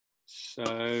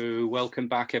So welcome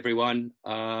back, everyone.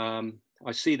 I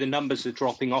see the numbers are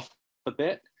dropping off a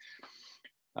bit.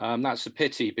 That's a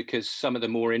pity because some of the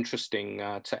more interesting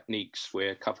techniques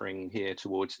we're covering here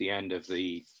towards the end of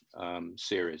the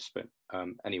series. But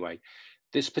anyway,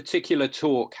 this particular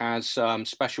talk has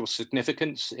special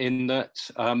significance in that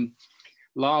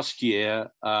last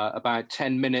year, about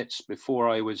 10 minutes before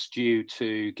I was due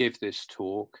to give this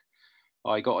talk,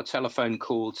 I got a telephone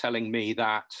call telling me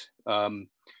that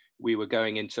we were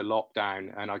going into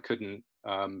lockdown and I couldn't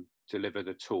deliver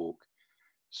the talk.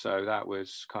 So that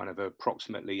was kind of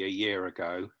approximately a year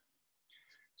ago.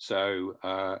 So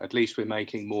at least we're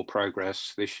making more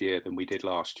progress this year than we did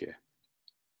last year.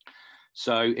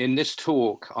 So in this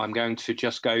talk, I'm going to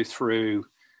just go through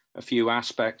a few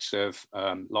aspects of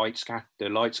the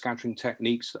light scattering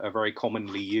techniques that are very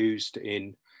commonly used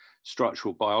in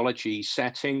structural biology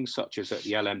settings, such as at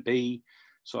the LMB.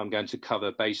 So I'm going to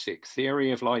cover basic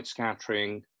theory of light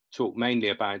scattering, talk mainly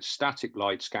about static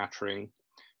light scattering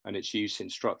and its use in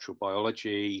structural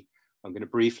biology. I'm going to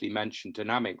briefly mention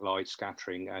dynamic light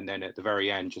scattering, and then at the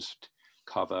very end, just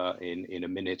cover in a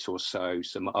minute or so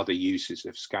some other uses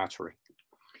of scattering.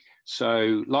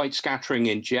 So light scattering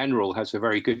in general has a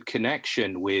very good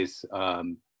connection with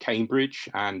Cambridge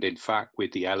and in fact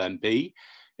with the LMB,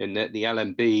 in that the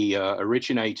LMB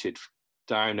originated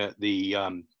down at the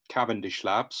Cavendish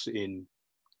labs in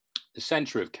the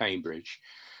center of Cambridge.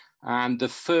 And the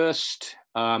first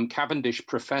Cavendish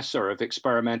professor of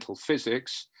experimental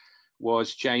physics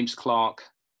was James Clerk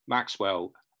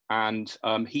Maxwell. And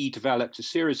he developed a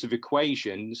series of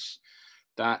equations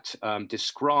that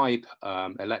describe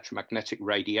electromagnetic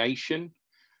radiation.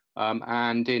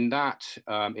 And in that,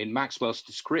 in Maxwell's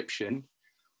description,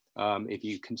 if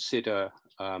you consider,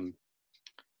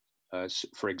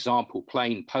 for example,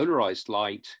 plane polarized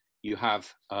light, you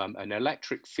have an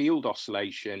electric field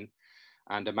oscillation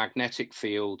and a magnetic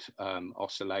field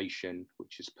oscillation,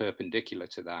 which is perpendicular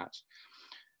to that.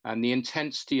 And the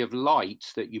intensity of light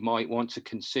that you might want to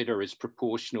consider is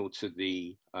proportional to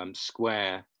the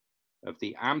square of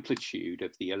the amplitude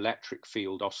of the electric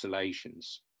field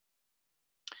oscillations.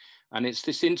 And it's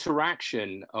this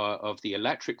interaction of the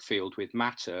electric field with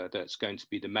matter that's going to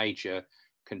be the major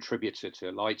contributor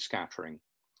to light scattering.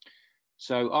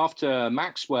 So after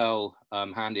Maxwell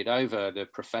handed over the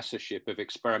professorship of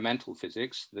experimental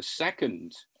physics, the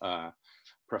second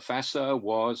professor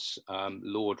was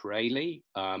Lord Rayleigh,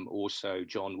 also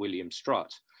John William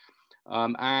Strutt.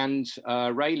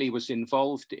 Rayleigh was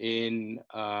involved in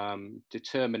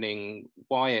determining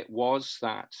why it was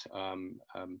that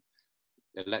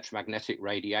electromagnetic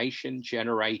radiation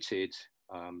generated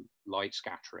light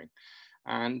scattering.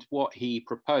 And what he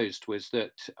proposed was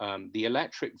that the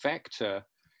electric vector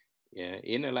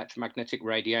in electromagnetic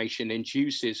radiation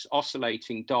induces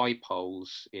oscillating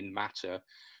dipoles in matter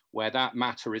where that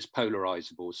matter is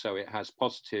polarizable. So it has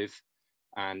positive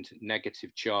and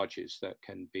negative charges that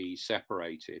can be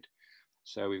separated.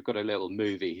 So we've got a little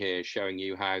movie here showing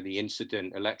you how the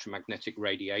incident electromagnetic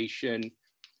radiation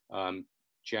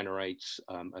generates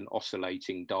an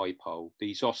oscillating dipole.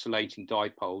 These oscillating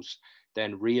dipoles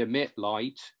then re-emit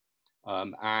light,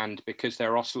 and because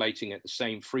they're oscillating at the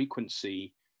same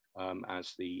frequency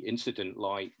as the incident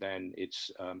light, then it's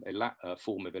a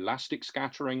form of elastic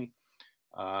scattering,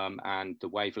 and the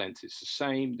wavelength is the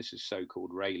same. This is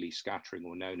so-called Rayleigh scattering,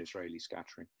 or known as Rayleigh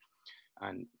scattering.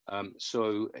 And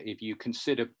so if you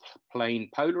consider plane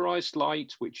polarized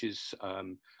light, which is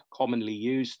commonly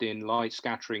used in light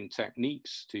scattering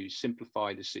techniques to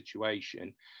simplify the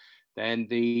situation, then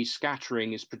the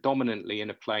scattering is predominantly in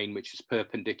a plane which is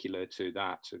perpendicular to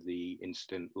that of the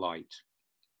incident light.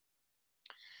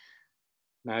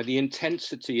 Now, the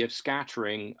intensity of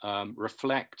scattering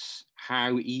reflects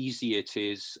how easy it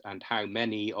is and how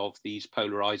many of these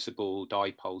polarizable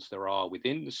dipoles there are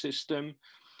within the system.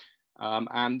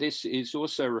 And this is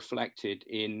also reflected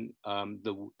in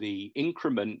the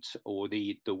increment, or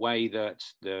the way that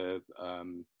the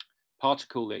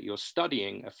particle that you're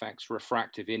studying affects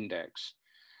refractive index.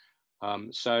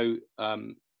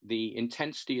 The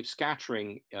intensity of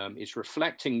scattering is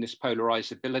reflecting this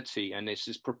polarizability, and this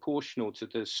is proportional to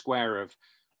the square of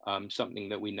something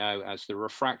that we know as the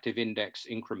refractive index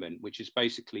increment, which is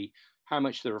basically how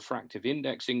much the refractive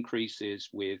index increases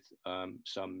with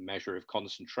some measure of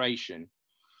concentration.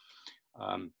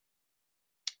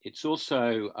 It's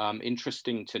also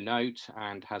interesting to note,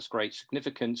 and has great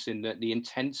significance, in that the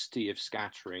intensity of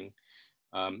scattering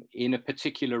in a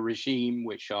particular regime,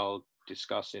 which I'll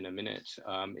discuss in a minute,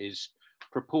 is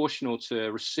proportional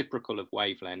to reciprocal of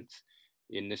wavelength,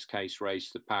 in this case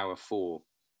raised to the power 4.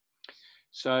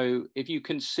 So if you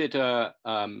consider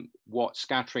what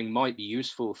scattering might be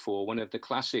useful for, one of the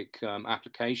classic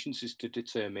applications is to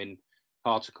determine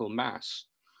particle mass.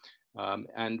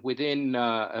 And within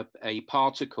a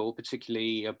particle,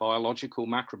 particularly a biological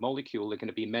macromolecule, there are going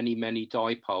to be many, many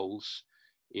dipoles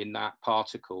in that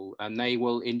particle, and they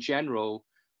will, in general,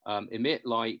 emit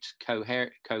light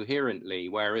coherently,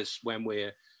 whereas when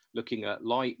we're looking at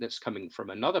light that's coming from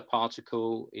another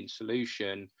particle in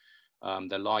solution,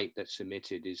 the light that's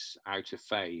emitted is out of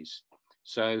phase.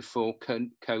 So for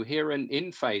coherent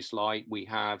in-phase light, we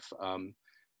have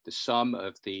the sum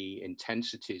of the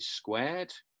intensities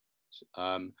squared,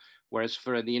 whereas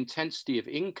for the intensity of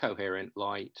incoherent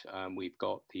light, we've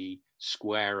got the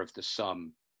square of the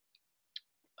sum.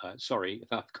 Sorry,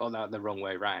 I've got that the wrong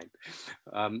way around.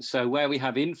 So where we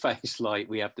have in-phase light,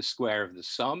 we have the square of the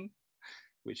sum,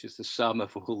 which is the sum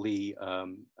of all the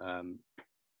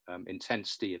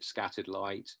intensity of scattered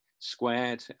light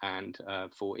squared. And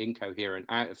for incoherent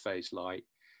out-of-phase light,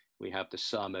 we have the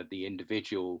sum of the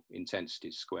individual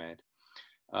intensities squared.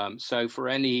 So for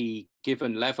any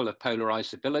given level of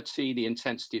polarizability, the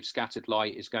intensity of scattered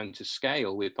light is going to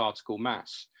scale with particle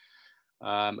mass.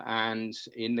 And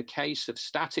in the case of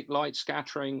static light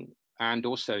scattering and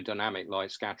also dynamic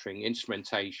light scattering,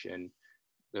 instrumentation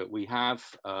that we have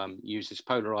uses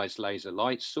polarized laser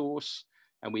light source,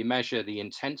 and we measure the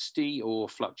intensity or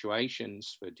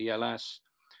fluctuations for DLS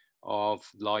of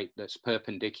light that's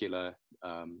perpendicular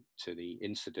to the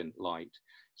incident light.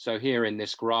 So here in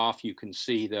this graph, you can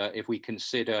see that if we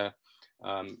consider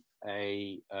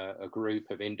a group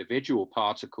of individual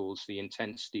particles, the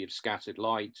intensity of scattered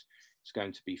light is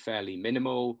going to be fairly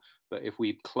minimal. But if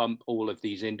we clump all of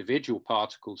these individual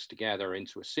particles together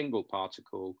into a single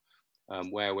particle,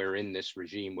 where we're in this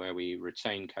regime where we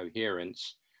retain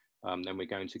coherence, then we're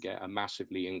going to get a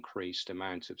massively increased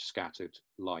amount of scattered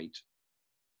light.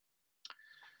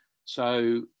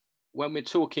 So when we're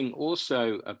talking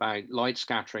also about light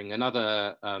scattering,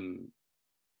 another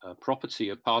property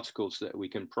of particles that we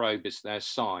can probe is their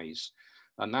size.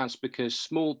 And that's because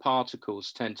small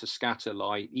particles tend to scatter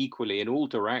light equally in all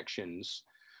directions,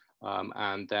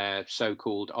 and they're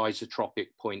so-called isotropic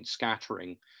point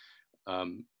scattering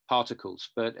particles.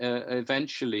 But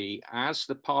eventually, as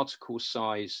the particle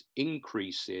size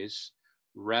increases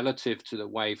relative to the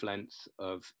wavelength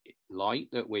of light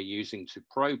that we're using to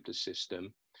probe the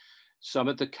system, some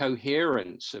of the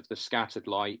coherence of the scattered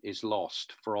light is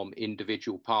lost from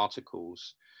individual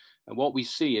particles. And what we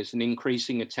see is an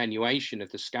increasing attenuation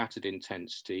of the scattered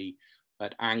intensity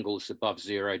at angles above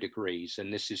 0 degrees.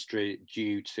 And this is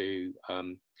due to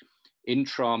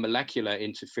intramolecular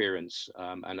interference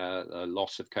and a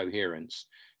loss of coherence.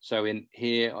 So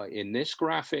in this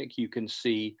graphic, you can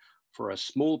see for a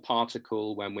small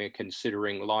particle, when we're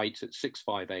considering light at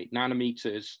 658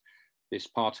 nanometers, this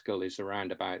particle is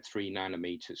around about 3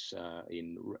 nanometers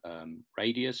in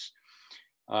radius.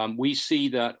 We see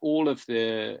that all of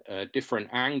the different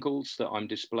angles that I'm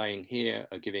displaying here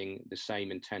are giving the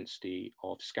same intensity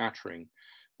of scattering.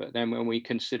 But then when we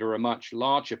consider a much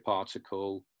larger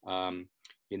particle,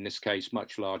 in this case,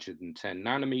 much larger than 10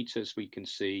 nanometers, we can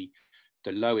see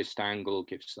the lowest angle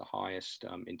gives the highest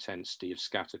intensity of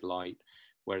scattered light,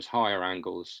 whereas higher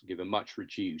angles give a much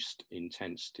reduced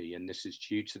intensity. And this is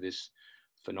due to this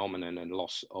phenomenon and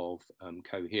loss of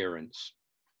coherence.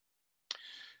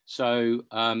 So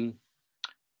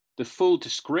the full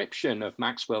description of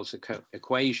Maxwell's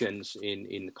equations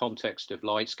in the context of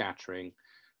light scattering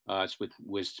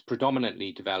was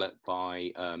predominantly developed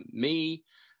by me.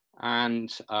 And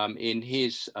in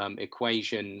his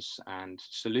equations and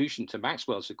solution to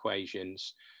Maxwell's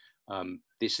equations,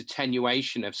 this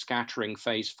attenuation of scattering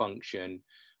phase function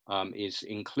is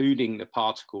including the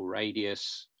particle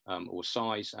radius or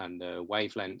size and the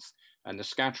wavelength and the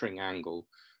scattering angle.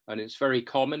 And it's very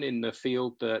common in the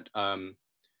field that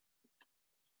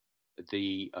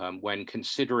when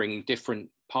considering different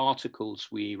particles,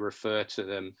 we refer to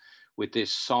them with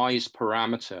this size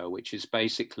parameter, which is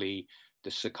basically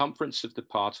the circumference of the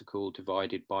particle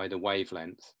divided by the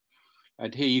wavelength.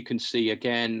 And here you can see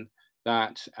again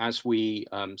that as we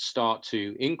start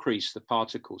to increase the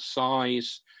particle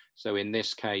size, so in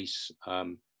this case,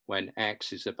 when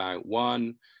x is about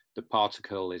 1, the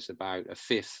particle is about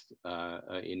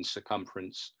 1/5 in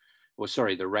circumference, or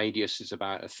sorry, the radius is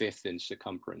about 1/5 in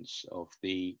circumference of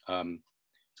the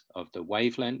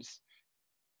wavelength.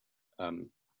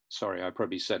 Sorry, I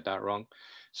probably said that wrong.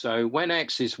 So when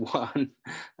x is 1,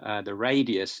 the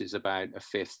radius is about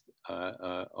 1/5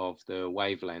 of the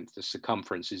wavelength. The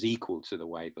circumference is equal to the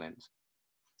wavelength.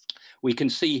 We can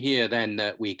see here then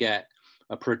that we get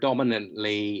a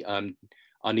predominantly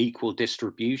unequal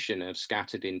distribution of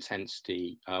scattered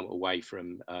intensity away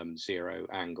from zero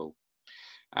angle.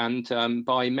 And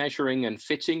by measuring and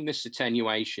fitting this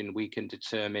attenuation, we can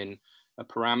determine a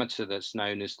parameter that's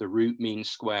known as the root mean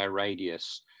square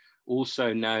radius,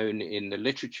 also known in the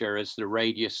literature as the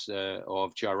radius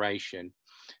of gyration.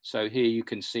 So here you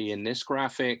can see in this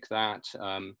graphic that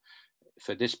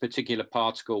for this particular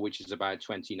particle, which is about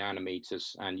 20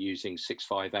 nanometers and using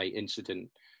 658 incident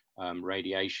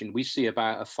radiation, we see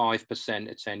about a 5%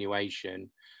 attenuation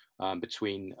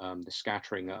between the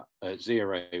scattering at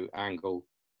zero angle,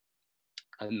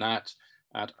 and that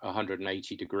at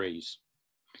 180 degrees.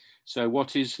 So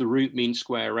what is the root mean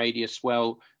square radius?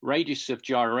 Well, radius of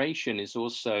gyration is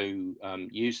also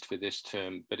used for this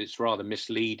term, but it's rather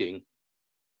misleading.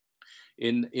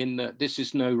 In that this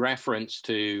is no reference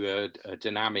to a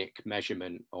dynamic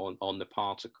measurement on the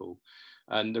particle.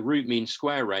 And the root mean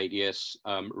square radius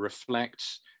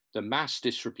reflects the mass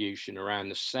distribution around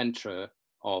the center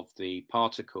of the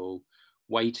particle,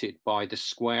 weighted by the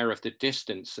square of the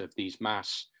distance of these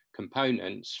mass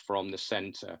components from the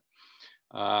center.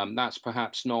 That's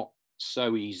perhaps not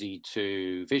so easy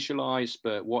to visualize,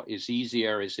 but what is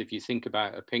easier is if you think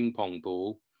about a ping pong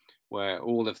ball, where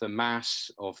all of the mass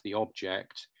of the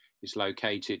object is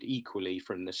located equally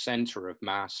from the center of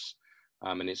mass,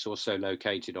 and it's also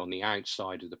located on the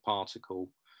outside of the particle,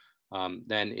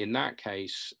 then in that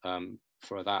case,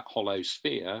 for that hollow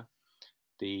sphere,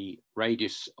 the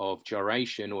radius of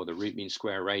gyration, or the root mean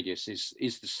square radius,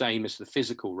 is the same as the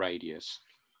physical radius.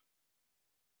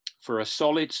 For a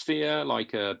solid sphere,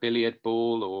 like a billiard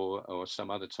ball or some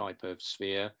other type of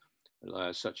sphere,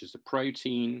 such as a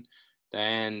protein,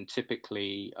 then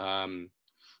typically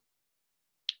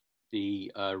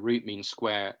the root mean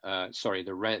square,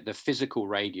 the physical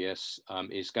radius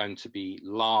is going to be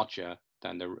larger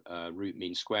than the root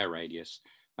mean square radius.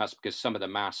 That's because some of the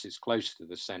mass is close to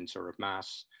the center of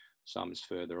mass, some is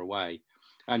further away.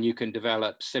 And you can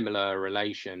develop similar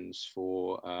relations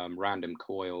for random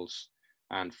coils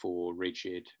and for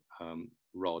rigid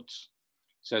rods.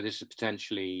 So this is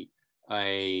potentially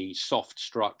a soft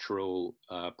structural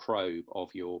probe of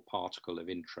your particle of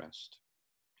interest.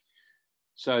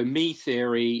 So Mie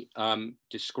theory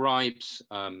describes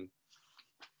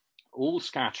all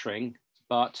scattering,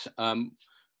 but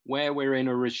where we're in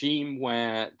a regime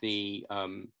where the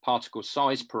particle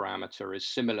size parameter is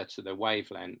similar to the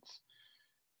wavelength,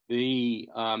 the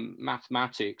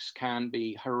mathematics can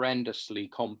be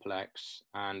horrendously complex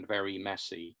and very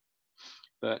messy.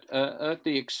 But at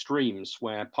the extremes,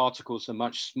 where particles are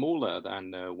much smaller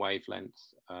than the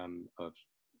wavelength of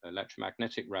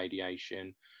electromagnetic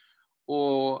radiation,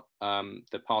 or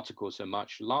the particles are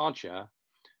much larger,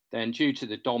 then due to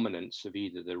the dominance of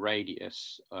either the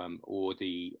radius or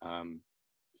the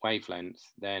wavelength,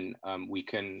 then we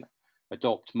can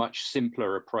adopt much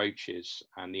simpler approaches,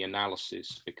 and the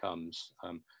analysis becomes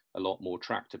a lot more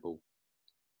tractable,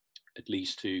 at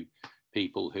least to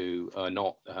people who are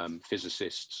not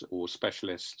physicists or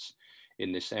specialists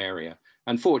in this area.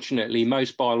 Unfortunately,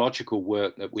 most biological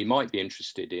work that we might be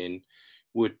interested in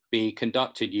would be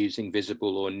conducted using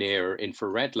visible or near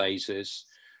infrared lasers,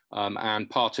 and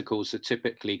particles are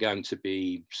typically going to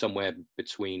be somewhere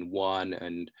between 1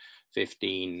 and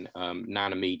 15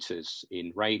 nanometers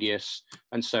in radius.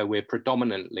 And so we're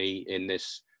predominantly in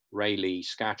this Rayleigh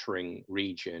scattering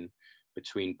region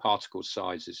between particle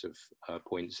sizes of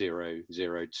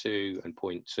 0.002 and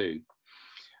 0.2.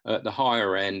 At the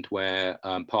higher end, where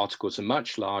particles are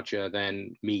much larger,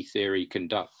 then Mie theory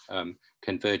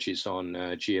converges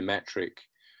on geometric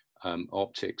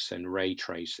optics and ray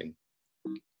tracing.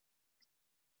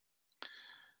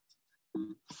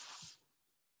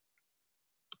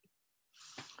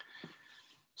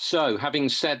 So having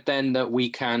said then that we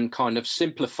can kind of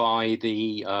simplify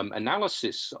the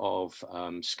analysis of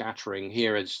scattering,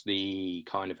 here is the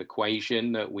kind of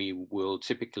equation that we will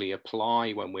typically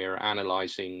apply when we're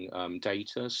analyzing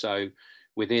data. So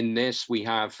within this, we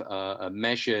have a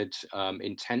measured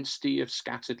intensity of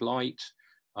scattered light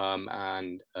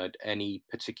and at any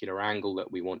particular angle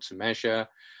that we want to measure.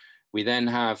 We then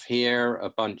have here a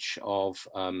bunch of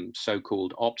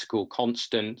so-called optical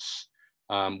constants,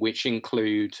 which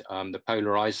include the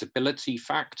polarizability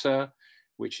factor,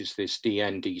 which is this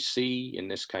dNdc, in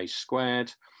this case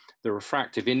squared, the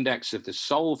refractive index of the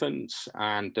solvent,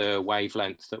 and the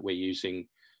wavelength that we're using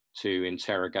to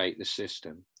interrogate the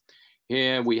system.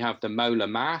 Here we have the molar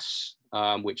mass,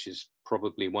 which is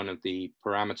probably one of the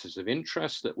parameters of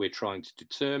interest that we're trying to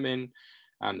determine,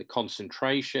 and the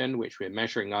concentration, which we're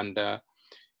measuring under.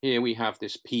 Here we have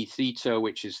this p theta,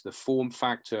 which is the form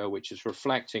factor, which is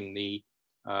reflecting the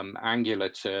angular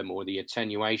term, or the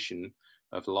attenuation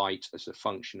of light as a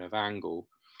function of angle.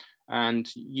 And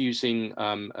using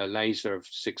a laser of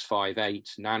 658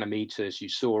 nanometers, you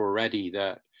saw already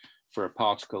that for a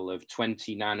particle of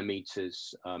 20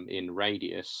 nanometers in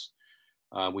radius,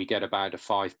 we get about a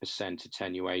 5%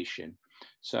 attenuation.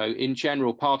 So in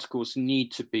general, particles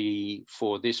need to be,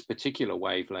 for this particular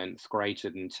wavelength, greater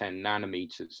than 10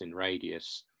 nanometers in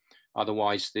radius.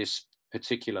 Otherwise, this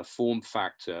particular form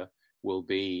factor will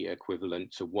be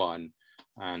equivalent to 1,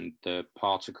 and the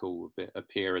particle will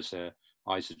appear as an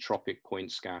isotropic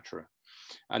point scatterer.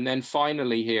 And then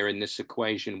finally here in this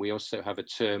equation, we also have a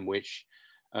term which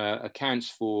accounts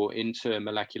for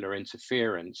intermolecular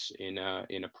interference in a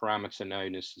parameter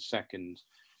known as the second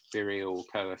virial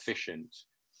coefficient.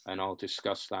 And I'll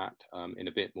discuss that in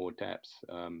a bit more depth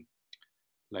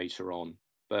later on.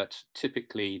 But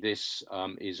typically this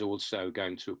is also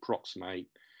going to approximate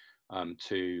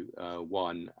to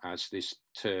 1, as this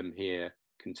term here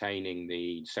containing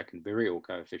the second virial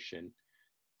coefficient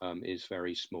is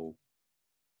very small.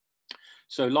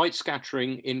 So light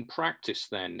scattering in practice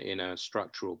then in a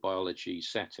structural biology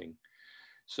setting.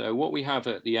 So what we have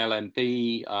at the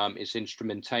LMB is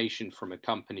instrumentation from a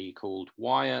company called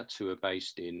Wyatt, who are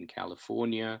based in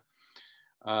California.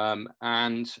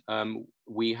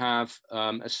 We have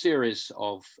a series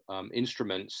of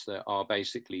instruments that are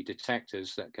basically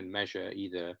detectors that can measure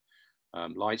either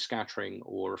light scattering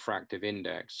or refractive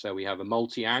index. So we have a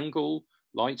multi-angle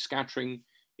light scattering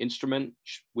instrument,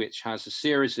 which has a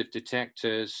series of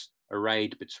detectors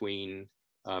arrayed between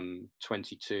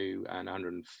 22 and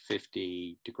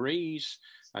 150 degrees,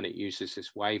 and it uses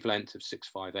this wavelength of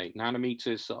 658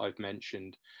 nanometers that I've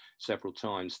mentioned several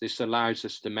times. This allows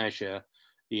us to measure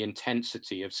the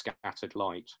intensity of scattered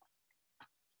light.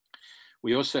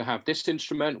 We also have this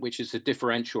instrument, which is a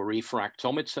differential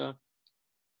refractometer,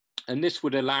 and this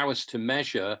would allow us to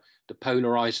measure the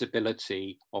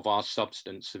polarizability of our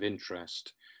substance of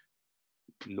interest,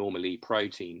 normally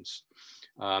proteins.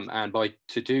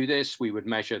 To do this, we would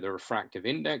measure the refractive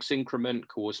index increment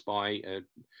caused by,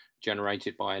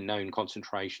 generated by a known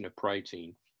concentration of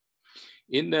protein.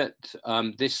 In that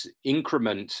this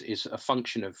increment is a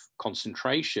function of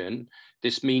concentration,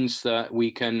 this means that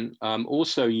we can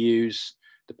also use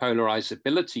the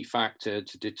polarizability factor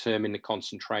to determine the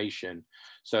concentration.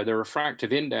 So the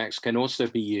refractive index can also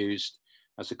be used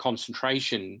as a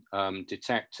concentration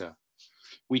detector.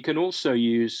 We can also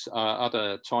use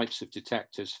other types of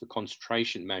detectors for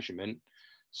concentration measurement,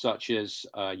 such as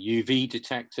UV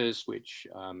detectors, which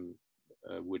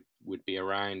would be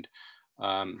around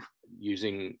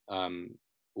using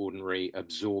ordinary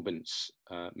absorbance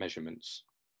measurements.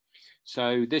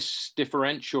 So this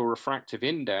differential refractive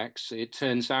index, it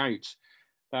turns out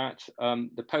that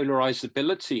the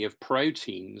polarizability of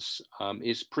proteins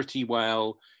is pretty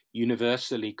well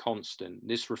universally constant.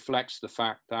 This reflects the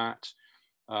fact that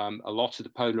a lot of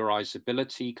the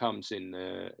polarizability comes in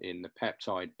the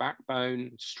peptide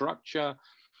backbone structure,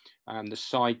 and the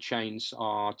side chains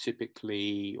are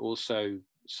typically also,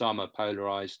 some are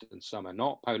polarized and some are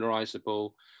not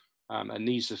polarizable, and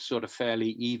these are sort of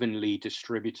fairly evenly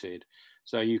distributed.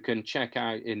 So you can check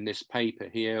out in this paper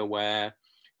here where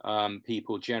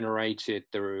people calculated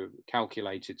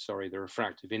the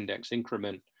refractive index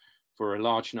increment for a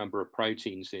large number of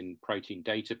proteins in protein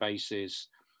databases,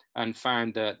 and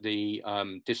found that the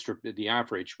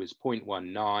average was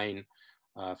 0.19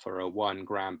 for a 1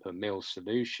 gram per mil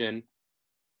solution,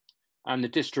 and the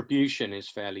distribution is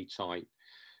fairly tight.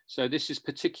 So this is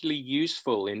particularly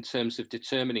useful in terms of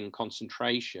determining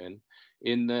concentration,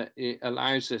 in that it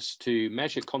allows us to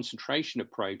measure concentration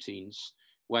of proteins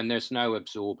when there's no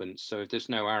absorbance. So if there's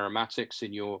no aromatics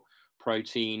in your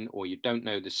protein, or you don't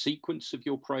know the sequence of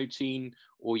your protein,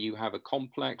 or you have a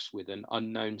complex with an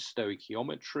unknown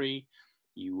stoichiometry,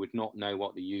 you would not know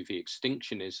what the UV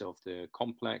extinction is of the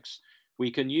complex,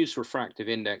 we can use refractive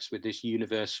index with this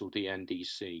universal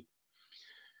DNDC.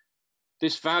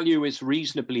 This value is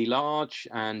reasonably large,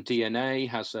 and DNA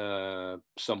has a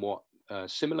somewhat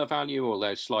similar value,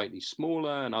 although slightly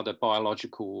smaller, and other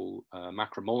biological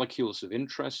macromolecules of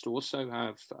interest also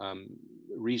have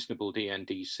reasonable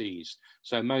DNDCs.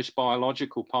 So most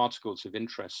biological particles of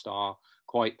interest are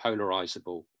quite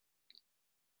polarizable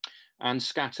and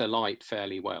scatter light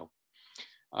fairly well.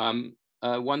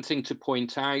 One thing to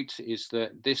point out is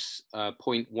that this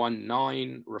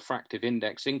 0.19 refractive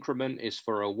index increment is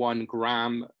for a 1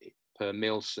 gram per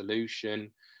mil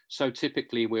solution. So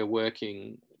typically we're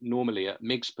working normally at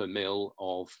mg per mil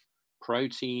of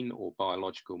protein or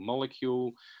biological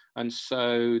molecule. And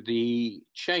so the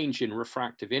change in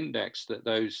refractive index that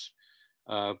those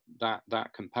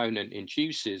that component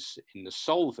induces in the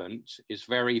solvent is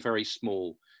very, very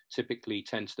small, typically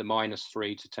 10 to the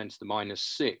 -3 to 10 to the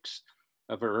 -6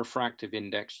 of a refractive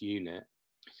index unit.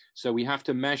 So we have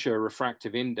to measure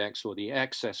refractive index, or the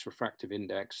excess refractive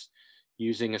index,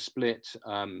 using a split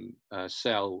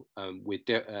cell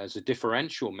as a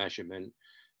differential measurement,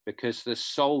 because the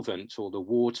solvent or the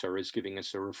water is giving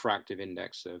us a refractive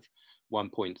index of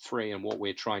 1.3, and what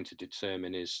we're trying to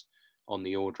determine is on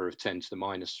the order of 10 to the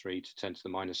 -3 to 10 to the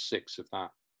 -6 of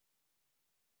that.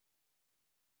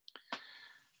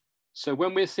 So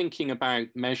when we're thinking about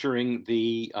measuring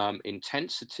the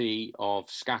intensity of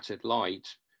scattered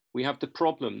light, we have the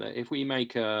problem that if we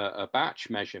make a batch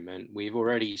measurement, we've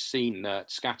already seen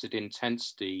that scattered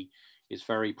intensity is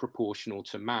very proportional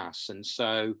to mass. And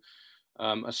so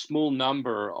a small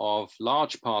number of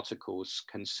large particles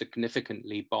can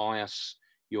significantly bias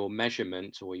your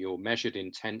measurement or your measured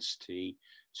intensity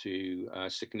to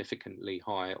significantly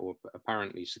higher, or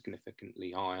apparently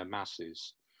significantly higher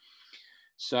masses.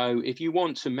 So if you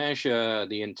want to measure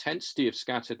the intensity of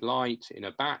scattered light in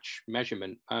a batch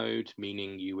measurement mode,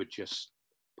 meaning you would just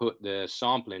put the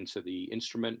sample into the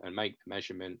instrument and make the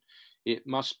measurement, it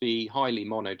must be highly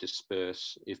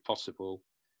monodisperse if possible,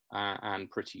 and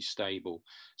pretty stable.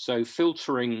 So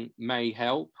filtering may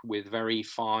help with very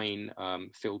fine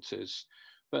filters,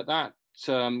 but that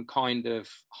kind of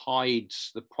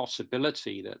hides the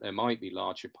possibility that there might be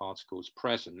larger particles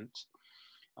present.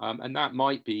 And that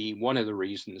might be one of the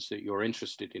reasons that you're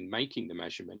interested in making the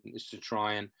measurement, is to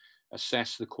try and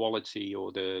assess the quality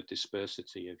or the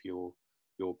dispersity of your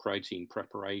protein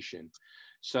preparation.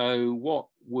 So what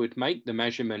would make the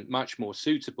measurement much more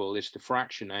suitable is to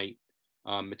fractionate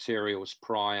materials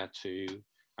prior to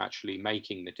actually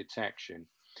making the detection.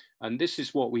 And this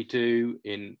is what we do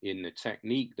in the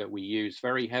technique that we use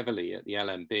very heavily at the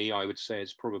LMB. I would say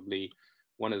it's probably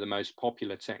one of the most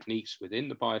popular techniques within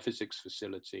the biophysics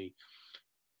facility.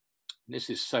 This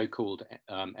is so-called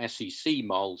SEC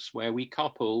molds, where we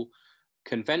couple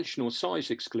conventional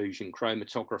size exclusion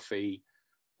chromatography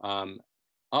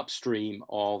upstream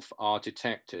of our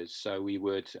detectors. So we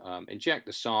would inject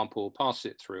the sample, pass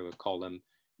it through a column,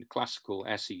 in classical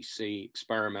SEC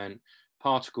experiment,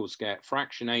 particles get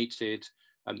fractionated,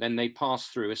 and then they pass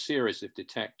through a series of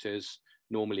detectors.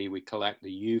 Normally we collect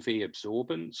the UV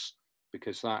absorbance,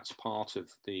 because that's part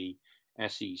of the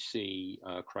SEC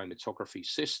chromatography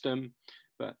system.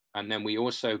 And then we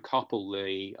also couple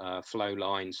the flow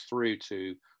lines through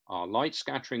to our light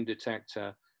scattering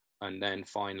detector, and then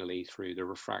finally through the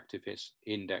refractive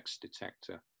index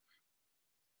detector.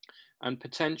 And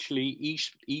potentially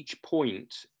each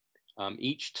point,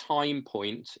 each time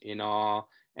point in our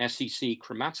SEC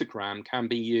chromatogram can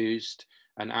be used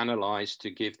and analyzed to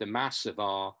give the mass of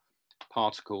our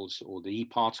particles, or the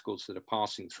particles that are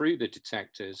passing through the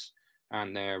detectors,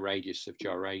 and their radius of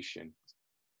gyration.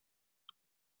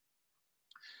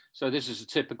 So this is a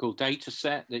typical data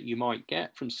set that you might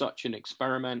get from such an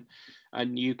experiment,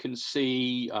 and you can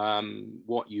see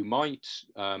what you might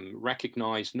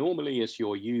recognize normally as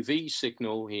your UV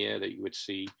signal here that you would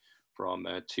see from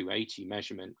a 280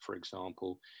 measurement, for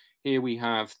example. Here we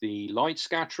have the light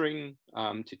scattering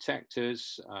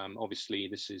detectors. Obviously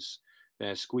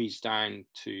they're squeezed down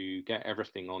to get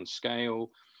everything on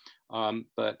scale.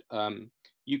 But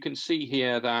you can see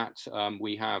here that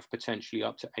we have potentially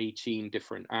up to 18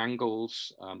 different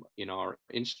angles in our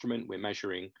instrument. We're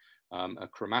measuring a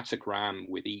chromatogram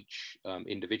with each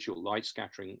individual light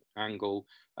scattering angle.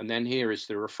 And then here is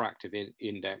the refractive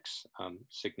index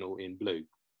signal in blue.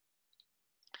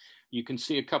 You can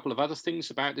see a couple of other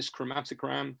things about this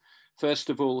chromatogram. First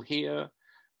of all, here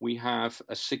we have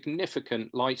a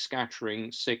significant light scattering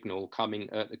signal coming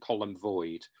at the column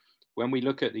void. When we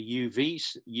look at the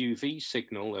UV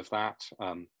signal of that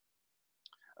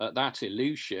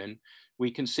elution,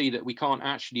 we can see that we can't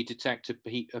actually detect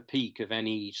a peak of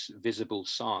any visible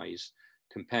size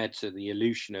compared to the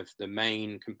elution of the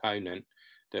main component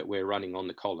that we're running on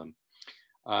the column.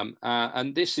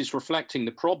 And this is reflecting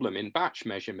the problem in batch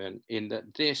measurement, in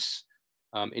that this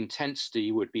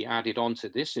intensity would be added onto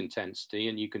this intensity,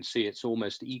 and you can see it's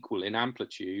almost equal in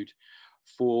amplitude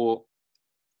for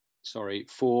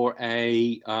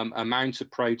a amount of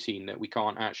protein that we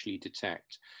can't actually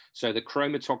detect. So the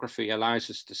chromatography allows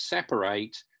us to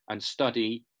separate and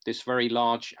study this very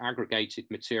large aggregated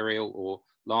material, or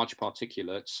large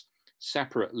particulates,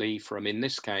 separately from, in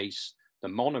this case, the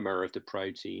monomer of the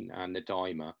protein and the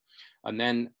dimer. And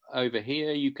then over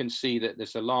here, you can see that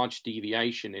there's a large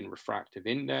deviation in refractive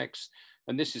index,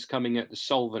 and this is coming at the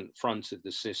solvent front of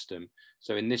the system.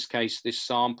 So in this case, this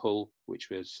sample,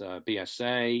 which was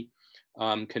BSA,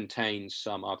 contains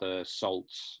some other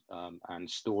salts and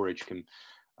storage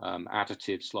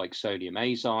additives like sodium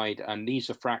azide, and these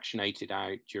are fractionated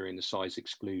out during the size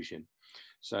exclusion.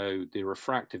 So the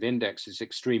refractive index is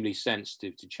extremely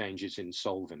sensitive to changes in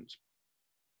solvent.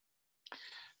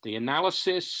 The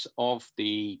analysis of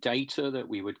the data that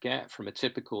we would get from a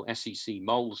typical SEC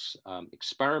moles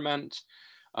experiment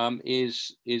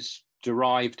is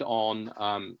derived on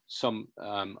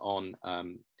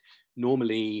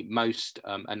normally most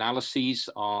analyses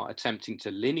are attempting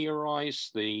to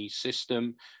linearize the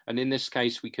system. And in this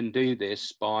case, we can do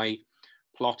this by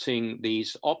plotting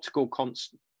these optical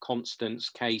constants,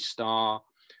 K star,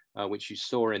 which you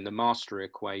saw in the master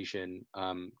equation,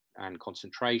 and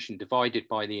concentration divided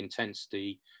by the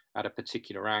intensity at a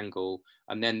particular angle.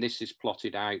 And then this is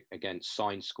plotted out against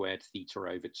sine squared theta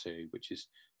over 2, which is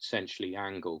essentially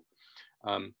angle.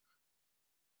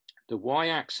 The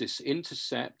y-axis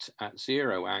intercept at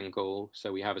 0 angle.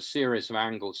 So we have a series of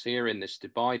angles here in this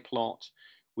Debye plot.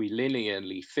 We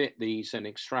linearly fit these and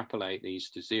extrapolate these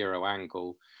to 0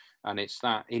 angle. And it's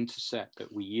that intercept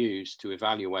that we use to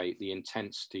evaluate the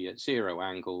intensity at 0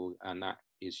 angle, and that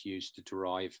is used to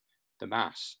derive the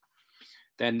mass.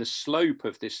 Then the slope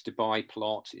of this Debye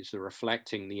plot is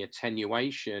reflecting the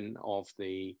attenuation of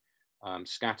the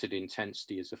scattered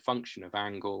intensity as a function of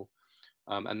angle.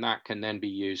 And that can then be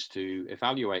used to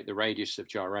evaluate the radius of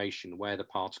gyration where the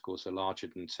particles are larger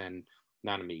than 10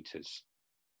 nanometers.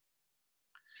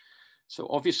 So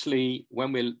obviously,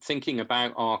 when we're thinking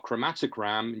about our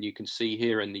chromatogram, and you can see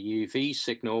here in the UV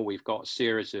signal, we've got a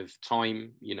series of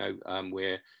time,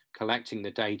 we're collecting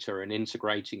the data and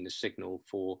integrating the signal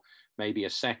for maybe a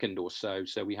second or so.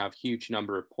 So we have a huge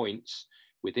number of points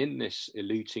within this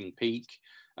eluting peak.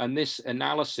 And this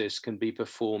analysis can be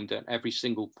performed at every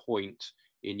single point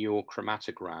in your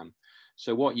chromatogram.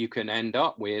 So what you can end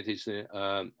up with is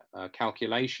a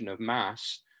calculation of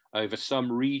mass over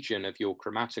some region of your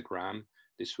chromatogram.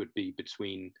 This would be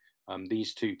between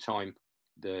these two time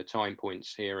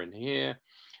points here and here.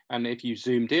 And if you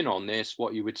zoomed in on this,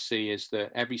 what you would see is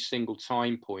that every single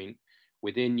time point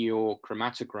within your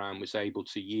chromatogram was able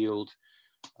to yield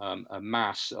a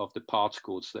mass of the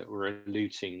particles that were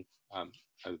eluting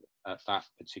at that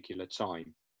particular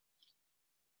time.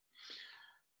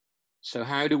 So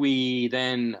how do we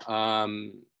then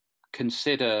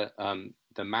consider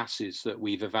the masses that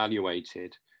we've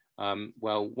evaluated?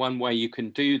 Well, one way you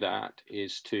can do that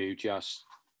is to just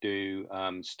do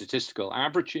statistical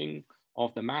averaging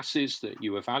of the masses that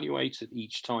you evaluate at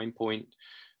each time point.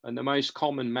 And the most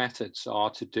common methods are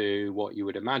to do what you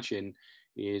would imagine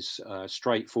is a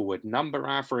straightforward number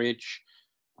average,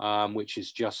 which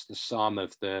is just the sum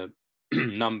of the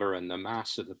number and the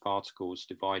mass of the particles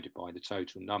divided by the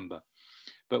total number.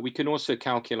 But we can also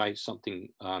calculate something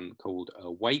called a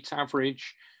weight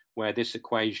average, where this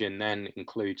equation then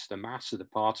includes the mass of the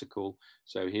particle.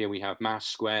 So here we have mass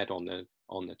squared on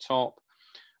the top.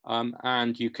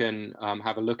 And you can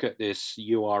have a look at this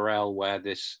URL where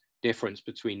this difference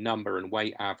between number and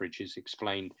weight average is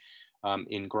explained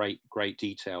in great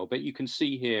detail. But you can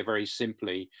see here very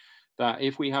simply that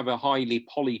if we have a highly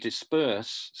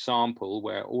polydispersed sample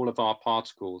where all of our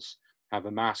particles have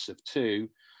a mass of 2,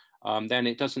 then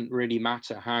it doesn't really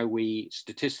matter how we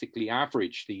statistically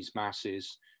average these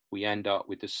masses, we end up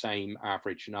with the same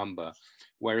average number.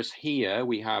 Whereas here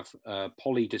we have a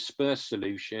polydispersed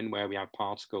solution where we have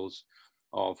particles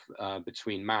of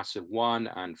between mass of 1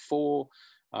 and 4.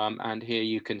 And here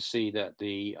you can see that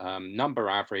the number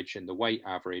average and the weight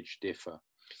average differ.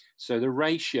 So the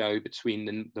ratio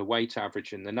between the weight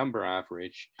average and the number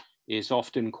average is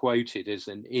often quoted as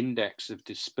an index of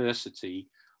dispersity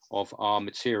of our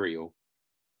material.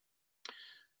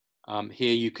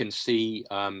 Here you can see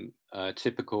a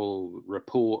typical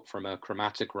report from a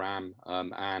chromatogram,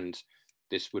 and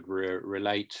this would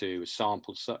relate to a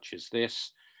sample such as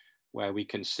this, where we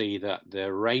can see that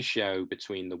the ratio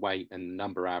between the weight and the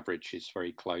number average is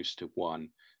very close to 1,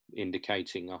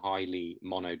 indicating a highly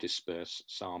monodispersed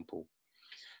sample.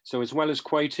 So as well as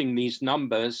quoting these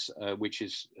numbers, which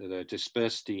is the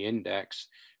dispersity index,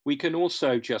 we can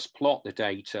also just plot the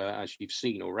data, as you've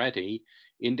seen already,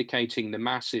 indicating the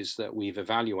masses that we've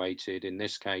evaluated, in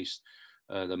this case,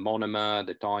 the monomer,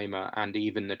 the dimer, and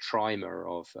even the trimer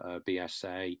of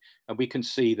BSA. And we can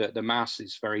see that the mass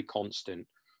is very constant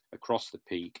across the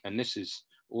peak. And this is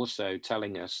also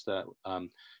telling us that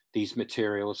these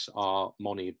materials are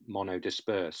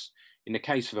monodispersed. In the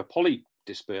case of a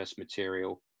polydispersed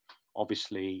material,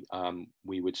 obviously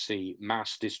we would see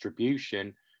mass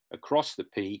distribution across the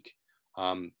peak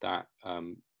that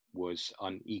was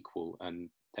unequal, and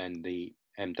then the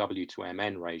MW to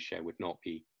MN ratio would not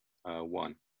be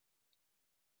 1.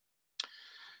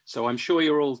 So I'm sure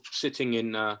you're all sitting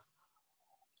in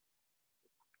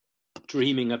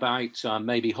dreaming about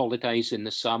maybe holidays in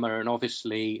the summer, and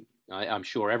obviously I'm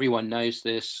sure everyone knows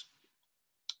this.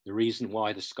 The reason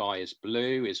why the sky is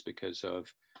blue is because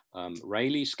of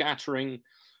Rayleigh scattering,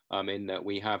 in that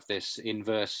we have this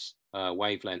inverse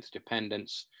wavelength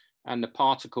dependence, and the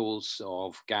particles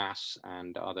of gas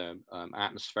and other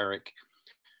atmospheric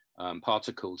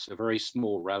particles are very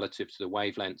small relative to the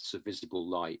wavelengths of visible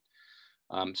light.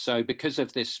 So because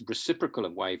of this reciprocal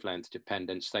of wavelength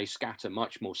dependence, they scatter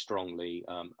much more strongly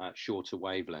at shorter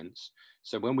wavelengths.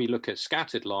 So when we look at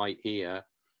scattered light here,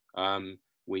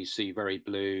 we see very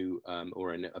blue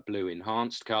or a blue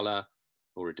enhanced color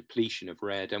or a depletion of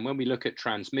red. And when we look at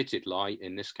transmitted light,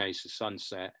 in this case, the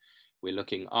sunset, we're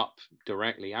looking up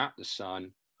directly at the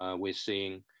sun, we're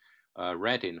seeing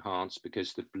red enhanced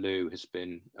because the blue has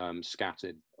been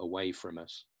scattered away from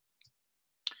us.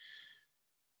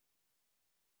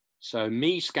 So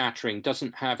me scattering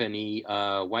doesn't have any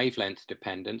wavelength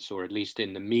dependence, or at least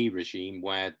in the me regime,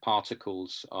 where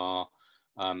particles are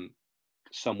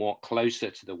somewhat closer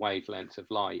to the wavelength of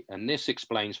light. And this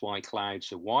explains why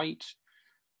clouds are white,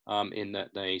 in that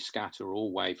they scatter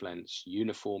all wavelengths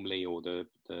uniformly, or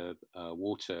the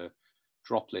water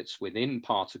droplets within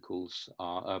particles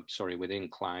are, within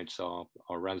clouds are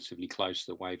relatively close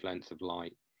to the wavelength of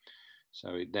light.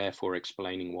 So therefore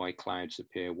explaining why clouds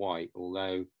appear white,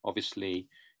 although obviously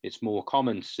it's more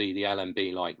common to see the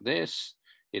LMB like this.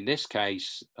 In this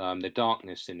case, the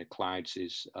darkness in the clouds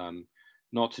is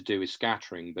not to do with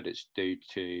scattering, but it's due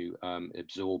to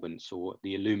absorbance, or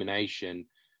the illumination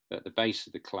at the base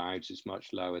of the clouds is much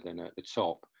lower than at the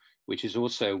top, which is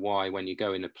also why when you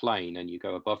go in a plane and you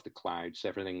go above the clouds,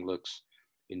 everything looks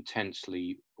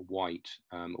intensely white,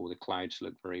 or the clouds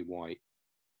look very white.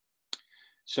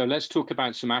 So let's talk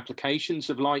about some applications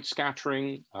of light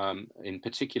scattering, in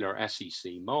particular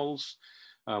SEC moles.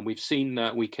 We've seen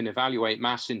that we can evaluate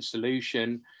mass in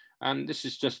solution, and this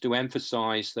is just to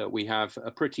emphasize that we have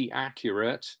a pretty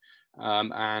accurate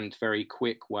and very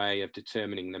quick way of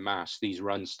determining the mass. These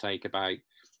runs take about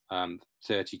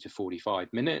 30 to 45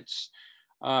 minutes,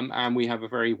 and we have a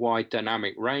very wide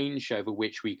dynamic range over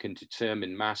which we can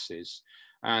determine masses.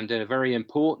 And a very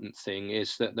important thing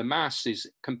is that the mass is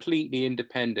completely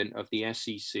independent of the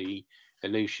SEC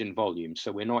elution volume.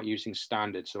 So we're not using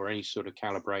standards or any sort of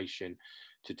calibration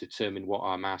to determine what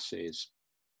our mass is.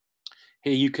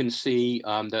 Here you can see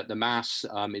that the mass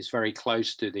is very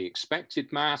close to the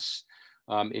expected mass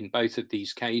in both of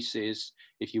these cases.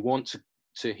 If you want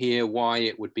to hear why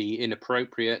it would be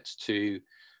inappropriate to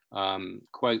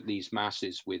quote these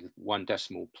masses with 1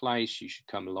 decimal place, you should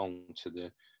come along to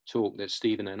the talk that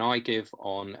Stephen and I give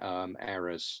on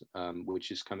errors, which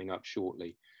is coming up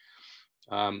shortly.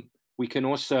 We can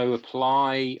also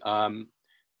apply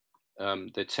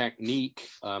the technique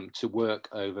to work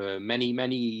over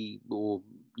many, or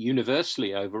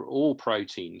universally over all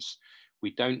proteins.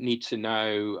 We don't need to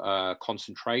know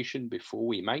concentration before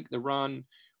we make the run.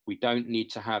 We don't need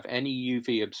to have any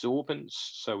UV absorbance,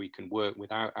 so we can work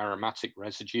without aromatic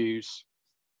residues.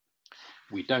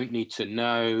 We don't need to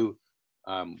know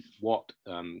what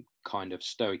kind of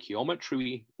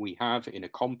stoichiometry we have in a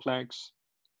complex,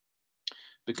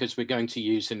 because we're going to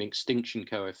use an extinction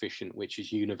coefficient which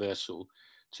is universal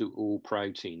to all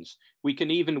proteins. We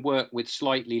can even work with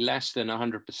slightly less than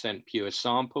 100% pure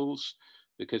samples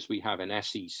because we have an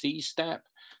SEC step.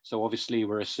 So obviously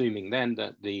we're assuming then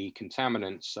that the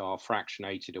contaminants are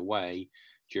fractionated away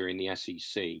during the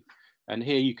SEC. And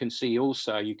here you can see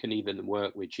also you can even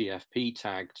work with GFP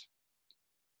tagged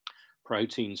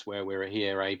proteins, where we're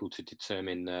here able to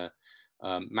determine the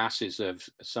masses of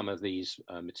some of these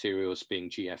materials being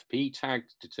GFP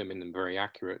tagged, determine them very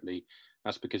accurately.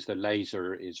 That's because the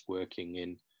laser is working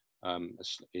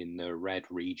in the red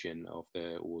region of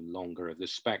the, or longer of the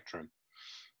spectrum.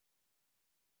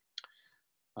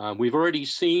 We've already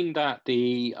seen that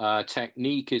the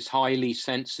technique is highly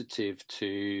sensitive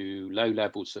to low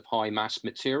levels of high mass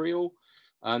material,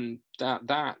 and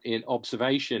that in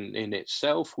observation in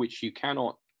itself, which you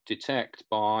cannot detect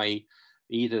by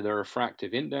either the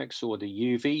refractive index or the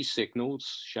UV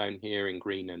signals shown here in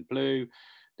green and blue.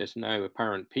 There's no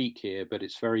apparent peak here, but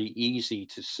it's very easy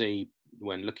to see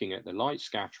when looking at the light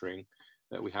scattering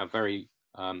that we have very,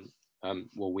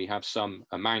 we have some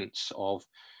amounts of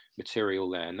material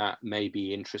there, and that may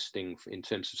be interesting in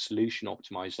terms of solution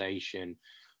optimization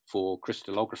for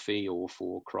crystallography or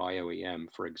for cryo-EM,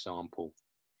 for example.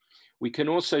 We can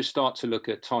also start to look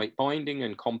at tight binding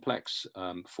and complex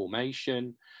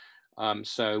formation.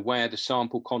 So where the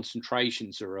sample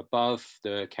concentrations are above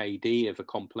the KD of a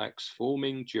complex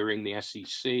forming during the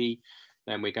SEC,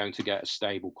 then we're going to get a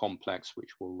stable complex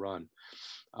which will run.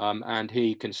 And here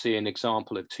you can see an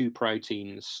example of two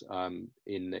proteins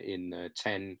in the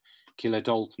 10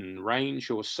 kilodalton range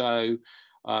or so.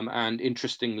 And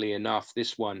interestingly enough,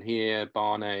 this one here,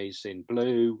 Barnase in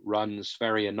blue, runs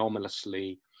very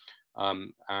anomalously.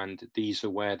 And these are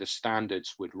where the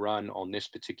standards would run on this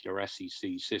particular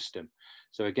SEC system.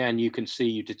 So again, you can see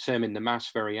you determine the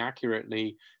mass very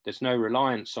accurately. There's no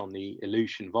reliance on the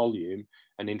elution volume.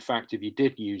 And in fact, if you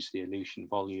did use the elution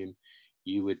volume,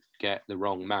 you would get the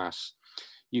wrong mass.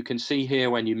 You can see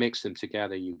here when you mix them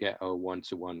together, you get a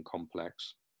one-to-one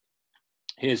complex.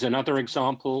 Here's another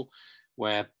example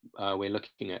where we're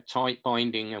looking at tight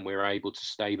binding, and we're able to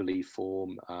stably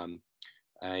form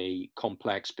a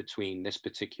complex between this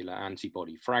particular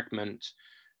antibody fragment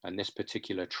and this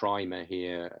particular trimer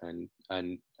here,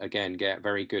 and again get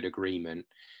very good agreement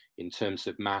in terms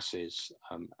of masses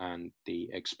and the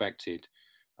expected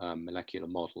molecular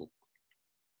model.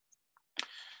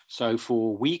 So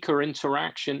for weaker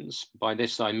interactions, by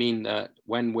this I mean that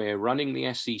when we're running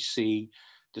the SEC,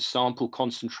 the sample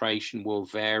concentration will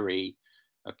vary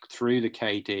through the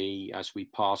KD as we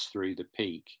pass through the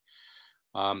peak.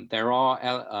 There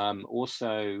are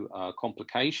also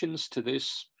complications to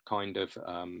this kind of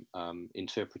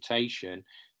interpretation,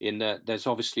 in that there's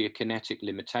obviously a kinetic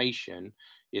limitation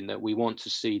in that we want to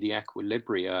see the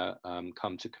equilibria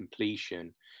come to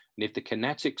completion. And if the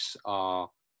kinetics are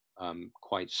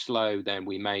quite slow, then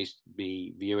we may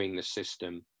be viewing the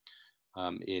system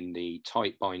in the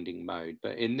tight binding mode.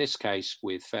 But in this case,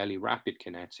 with fairly rapid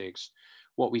kinetics,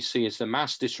 what we see is the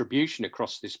mass distribution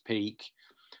across this peak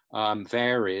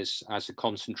varies as the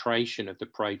concentration of the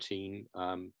protein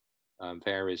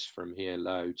varies from here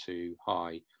low to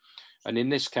high. And in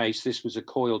this case, this was a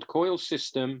coiled coil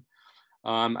system.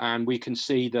 And we can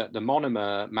see that the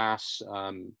monomer mass,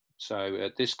 so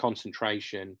at this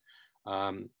concentration,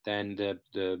 then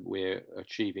we're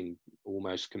achieving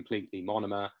almost completely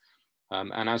monomer.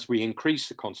 And as we increase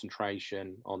the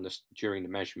concentration on this during the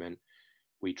measurement,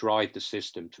 we drive the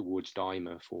system towards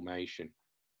dimer formation.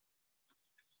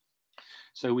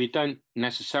 So we don't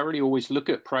necessarily always look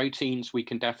at proteins. We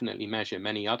can definitely measure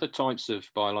many other types of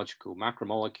biological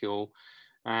macromolecule.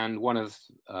 And one of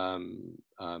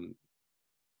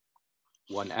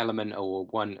one element or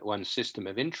one system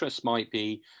of interest might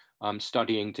be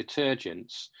studying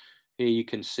detergents. Here you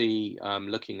can see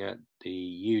looking at the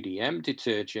UDM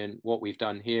detergent, what we've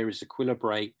done here is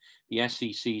equilibrate the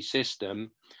SEC system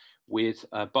with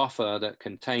a buffer that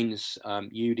contains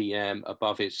UDM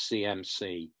above its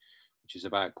CMC, which is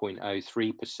about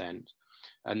 0.03%.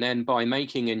 And then by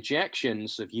making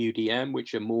injections of UDM,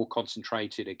 which are more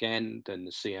concentrated again than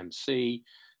the CMC,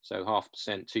 so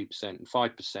 0.5%, 2%, and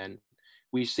 5%,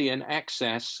 we see an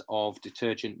excess of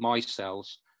detergent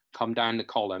micelles come down the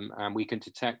column, and we can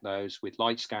detect those with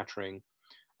light scattering,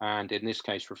 and in this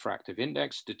case, refractive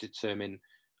index, to determine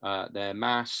their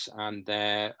mass and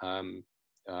their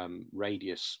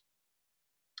radius.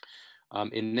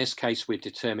 In this case, we're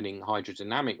determining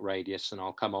hydrodynamic radius, and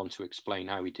I'll come on to explain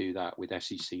how we do that with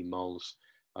SEC moles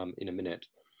in a minute.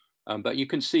 But you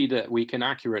can see that we can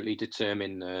accurately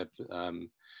determine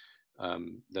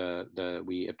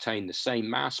we obtain the same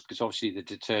mass, because obviously the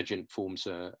detergent forms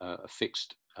a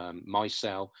fixed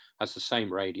micelle, has the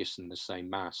same radius and the same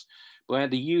mass. Where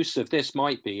the use of this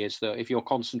might be is that if you're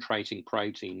concentrating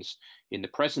proteins in the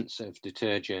presence of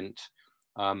detergent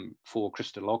for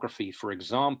crystallography, for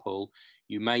example,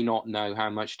 you may not know how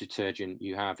much detergent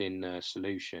you have in the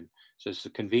solution. So it's a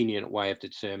convenient way of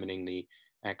determining the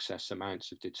excess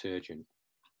amounts of detergent.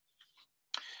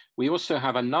 We also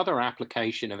have another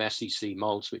application of SEC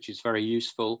moles, which is very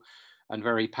useful and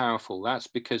very powerful. That's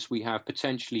because we have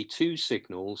potentially two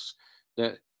signals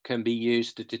that can be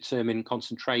used to determine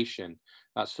concentration.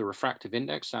 That's the refractive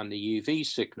index and the UV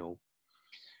signal.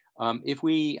 If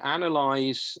we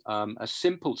analyze a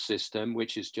simple system,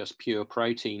 which is just pure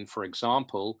protein, for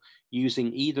example,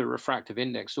 using either refractive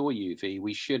index or UV,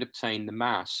 we should obtain the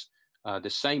mass, the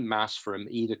same mass from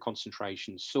either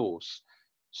concentration source,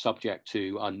 subject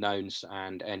to unknowns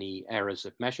and any errors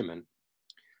of measurement.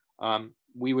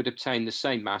 We would obtain the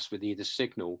same mass with either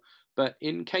signal. But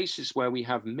in cases where we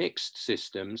have mixed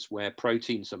systems where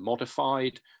proteins are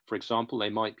modified, for example, they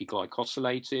might be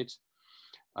glycosylated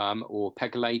or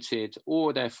pegylated,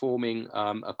 or they're forming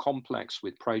a complex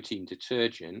with protein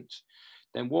detergent,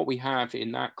 then what we have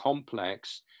in that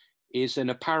complex is an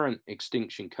apparent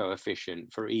extinction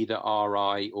coefficient for either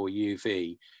RI or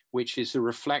UV, which is a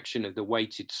reflection of the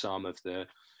weighted sum of the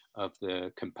of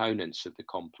the components of the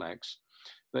complex.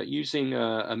 But using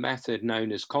a method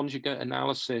known as conjugate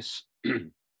analysis,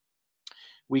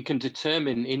 we can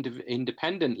determine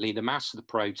independently the mass of the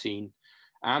protein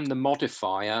and the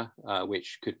modifier,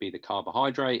 which could be the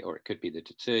carbohydrate or it could be the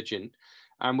detergent,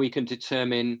 and we can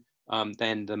determine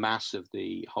then the mass of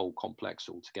the whole complex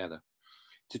altogether.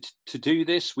 To do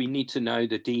this, we need to know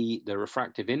the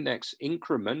refractive index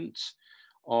increment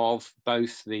of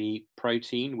both the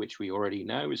protein, which we already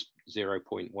know is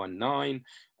 0.19,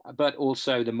 but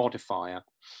also the modifier.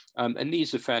 And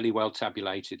these are fairly well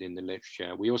tabulated in the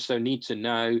literature. We also need to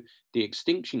know the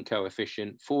extinction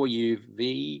coefficient for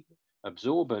UV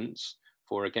absorbance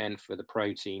for the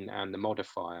protein and the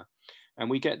modifier. And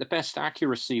we get the best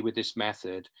accuracy with this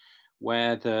method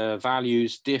where the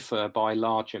values differ by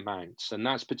large amounts. And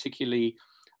that's particularly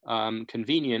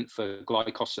convenient for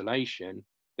glycosylation,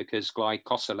 because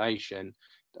glycosylation,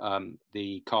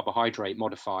 the carbohydrate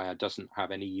modifier, doesn't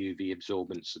have any UV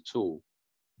absorbance at all.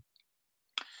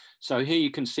 So here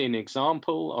you can see an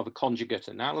example of a conjugate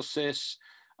analysis.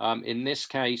 In this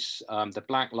case, the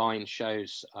black line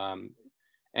shows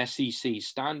SEC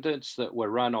standards that were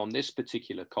run on this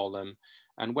particular column.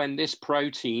 And when this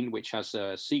protein, which has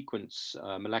a sequence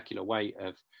molecular weight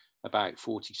of about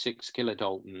 46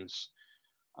 kilodaltons,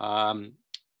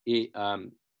 it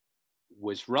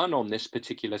was run on this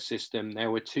particular system,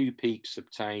 there were two peaks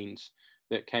obtained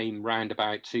that came round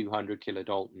about 200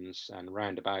 kilodaltons and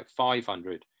round about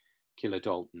 500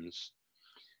 kilodaltons.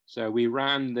 So we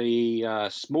ran the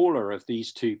smaller of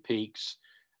these two peaks,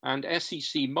 and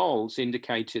SEC moles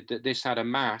indicated that this had a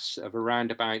mass of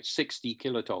around about 60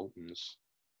 kilodaltons.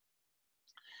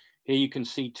 Here you can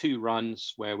see two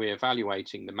runs where we're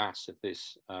evaluating the mass of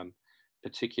this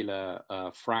particular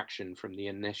fraction from the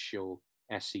initial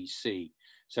SEC.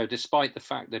 So despite the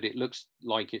fact that it looks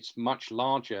like it's much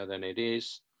larger than it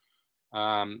is,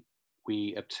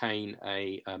 we obtain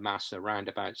a mass around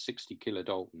about 60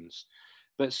 kilodaltons.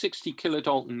 But 60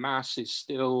 kilodalton mass is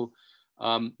still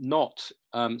not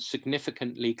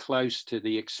significantly close to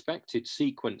the expected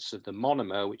sequence of the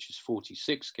monomer, which is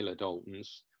 46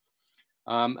 kilodaltons.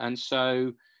 And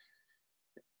so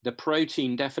the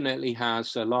protein definitely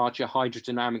has larger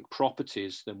hydrodynamic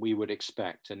properties than we would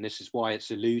expect. And this is why it's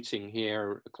eluting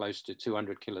here close to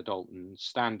 200 kilodalton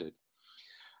standard.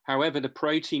 However, the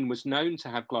protein was known to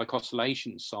have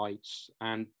glycosylation sites,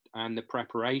 and the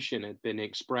preparation had been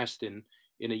expressed in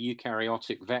a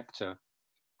eukaryotic vector.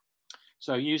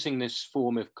 So using this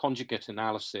form of conjugate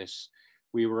analysis,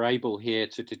 we were able here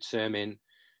to determine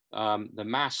the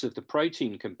mass of the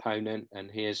protein component, and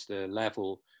here's the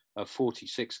level of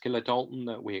 46 kilodalton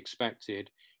that we expected.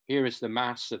 Here is the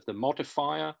mass of the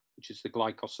modifier, which is the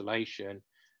glycosylation,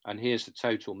 and here's the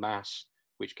total mass,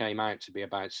 which came out to be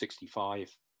about 65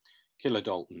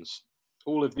 kilodaltons.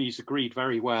 All of these agreed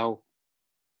very well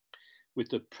with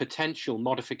the potential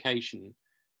modification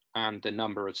and the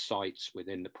number of sites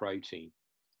within the protein.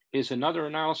 Here's another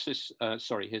analysis,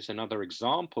 here's another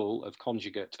example of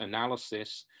conjugate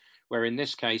analysis, where in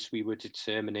this case we were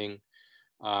determining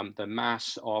the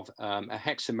mass of a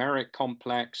hexameric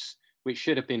complex, which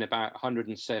should have been about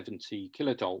 170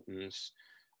 kilodaltons.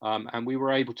 And we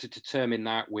were able to determine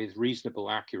that with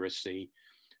reasonable accuracy.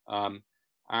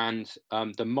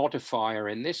 The modifier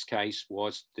in this case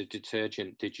was the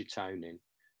detergent digitonin.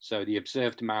 So the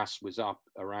observed mass was up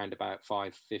around about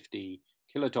 550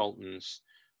 kilodaltons,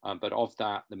 but of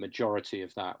that, the majority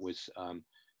of that was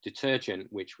detergent,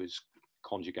 which was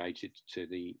conjugated to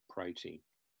the protein.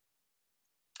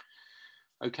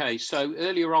 Okay, so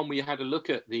earlier on we had a look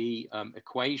at the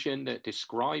equation that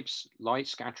describes light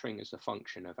scattering as a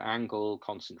function of angle,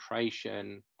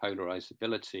 concentration,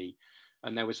 polarizability,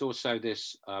 and there was also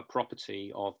this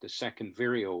property of the second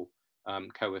virial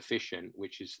coefficient,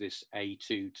 which is this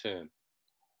A2 term.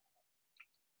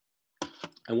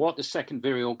 And what the second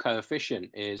virial coefficient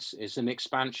is an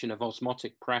expansion of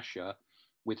osmotic pressure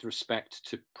with respect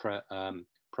to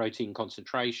protein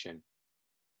concentration.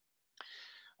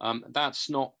 That's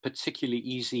not particularly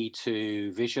easy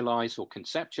to visualize or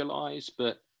conceptualize,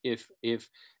 but if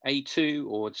A2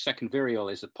 or the second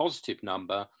virial is a positive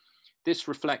number, this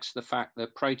reflects the fact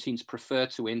that proteins prefer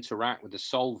to interact with a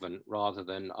solvent rather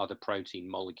than other protein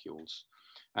molecules,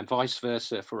 and vice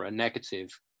versa for a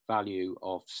negative value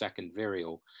of second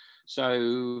virial.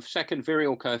 So second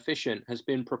virial coefficient has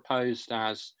been proposed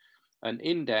as an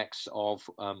index of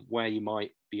where you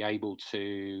might be able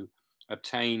to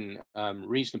obtain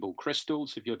reasonable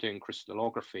crystals if you're doing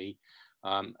crystallography.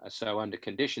 So under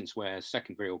conditions where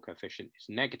second virial coefficient is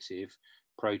negative,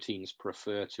 proteins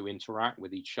prefer to interact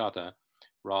with each other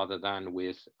rather than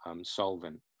with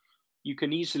solvent. you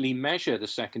can easily measure the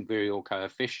second virial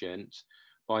coefficient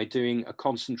by doing a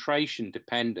concentration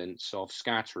dependence of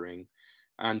scattering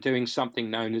and doing something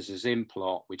known as a Zim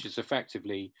plot, which is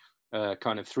effectively a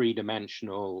kind of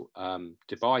three-dimensional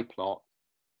Debye plot,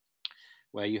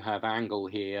 where you have angle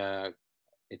here,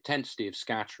 intensity of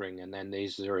scattering, and then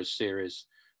these are a series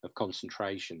of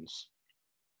concentrations.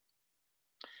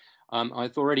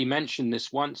 I've already mentioned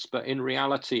this once, but in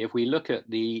reality, if we look at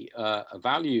the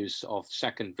values of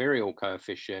second virial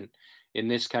coefficient, in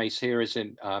this case here is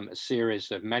a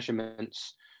series of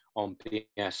measurements on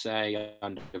PSA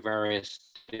under various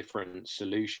different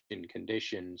solution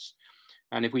conditions.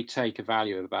 And if we take a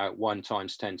value of about 1 ×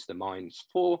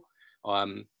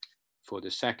 10⁻⁴, for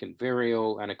the second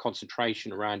virial and a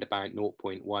concentration around about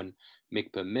 0.1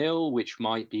 mg/ml, which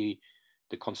might be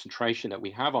the concentration that we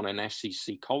have on an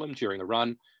SCC column during a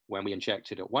run when we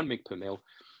inject it at 1 mg/ml,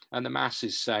 and the mass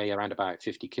is, say, around about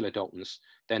 50 kilodaltons,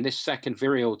 then this second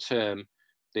virial term,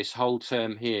 this whole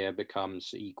term here,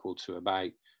 becomes equal to about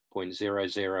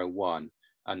 0.001.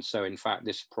 And so, in fact,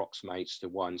 this approximates to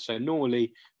 1. So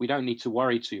normally, we don't need to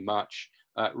worry too much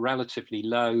at relatively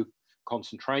low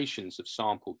concentrations of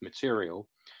sampled material,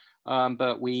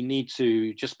 but we need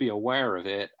to just be aware of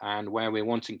it, and where we're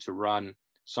wanting to run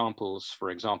samples, for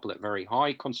example, at very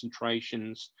high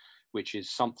concentrations, which is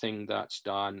something that's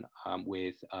done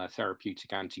with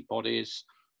therapeutic antibodies,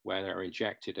 where they're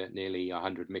injected at nearly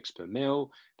 100 mg/ml,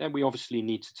 then we obviously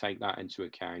need to take that into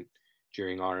account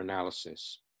during our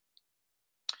analysis.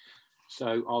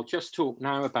 So I'll just talk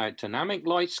now about dynamic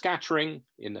light scattering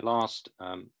in the last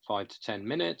 5 to 10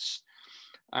 minutes.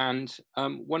 And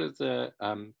one of the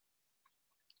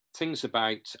things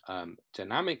about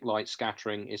dynamic light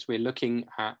scattering is we're looking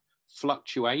at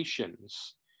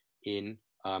fluctuations in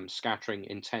scattering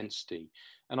intensity.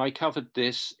 And I covered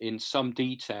this in some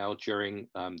detail during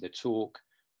the talk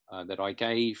that I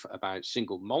gave about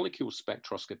single molecule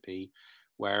spectroscopy,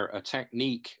 where a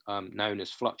technique known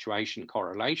as fluctuation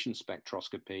correlation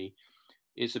spectroscopy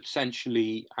is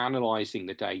essentially analyzing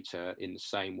the data in the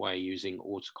same way using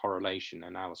autocorrelation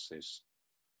analysis.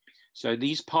 So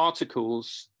these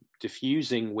particles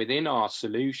diffusing within our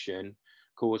solution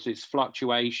causes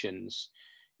fluctuations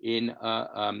in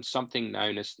something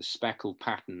known as the speckled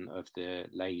pattern of the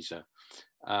laser.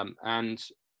 And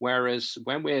whereas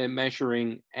when we're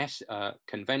measuring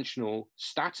conventional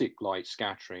static light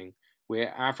scattering,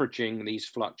 we're averaging these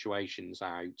fluctuations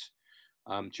out.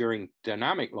 During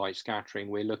dynamic light scattering,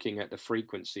 we're looking at the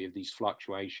frequency of these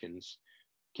fluctuations,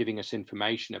 giving us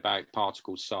information about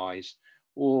particle size,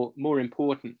 or more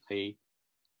importantly,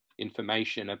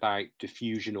 information about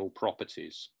diffusional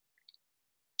properties.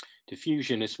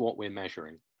 Diffusion is what we're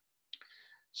measuring.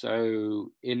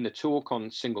 So in the talk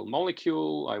on single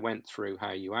molecule, I went through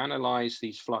how you analyze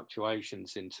these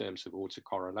fluctuations in terms of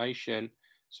autocorrelation.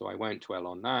 So I won't dwell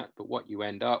on that, but what you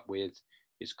end up with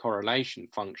is correlation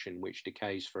function, which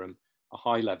decays from a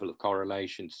high level of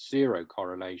correlation to zero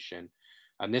correlation.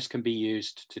 And this can be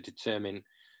used to determine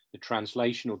the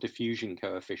translational diffusion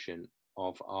coefficient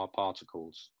of our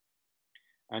particles.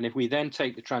 And if we then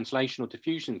take the translational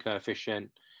diffusion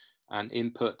coefficient and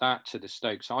input that to the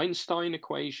Stokes-Einstein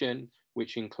equation,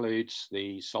 which includes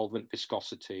the solvent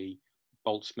viscosity,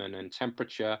 Boltzmann, and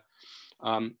temperature,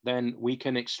 then we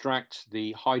can extract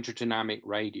the hydrodynamic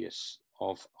radius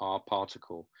of our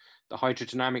particle. The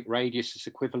hydrodynamic radius is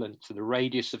equivalent to the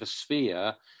radius of a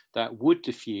sphere that would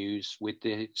diffuse with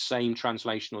the same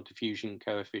translational diffusion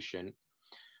coefficient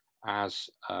as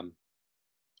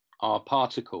our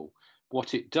particle.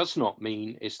 What it does not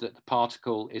mean is that the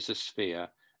particle is a sphere,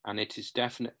 and it is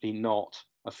definitely not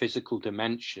a physical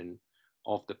dimension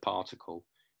of the particle.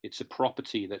 It's a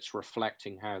property that's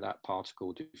reflecting how that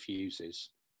particle diffuses.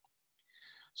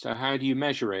 So how do you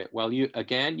measure it? Well, you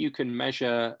can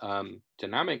measure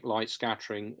dynamic light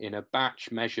scattering in a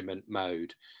batch measurement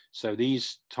mode. So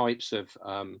these types of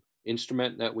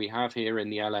instrument that we have here in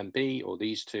the LMB, or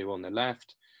these two on the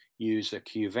left, use a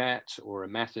cuvette or a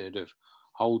method of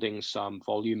holding some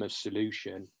volume of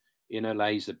solution in a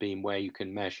laser beam where you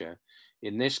can measure.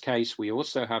 In this case, we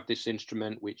also have this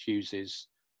instrument which uses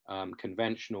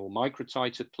conventional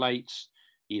microtiter plates,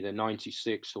 either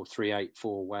 96 or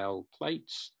 384 well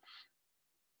plates.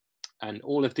 And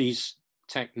all of these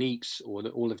techniques, or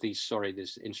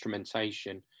this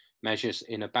instrumentation measures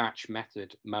in a batch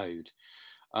method mode.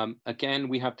 Again,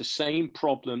 we have the same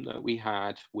problem that we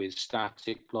had with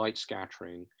static light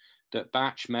scattering, that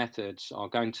batch methods are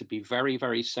going to be very,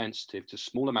 very sensitive to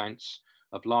small amounts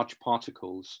of large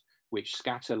particles which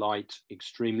scatter light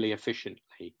extremely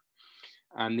efficiently.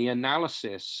 And the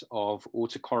analysis of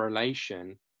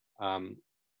autocorrelation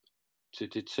to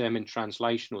determine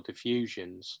translational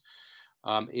diffusions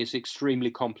is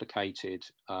extremely complicated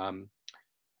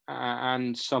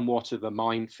and somewhat of a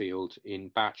minefield in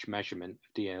batch measurement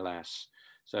of DLS.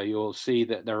 So you'll see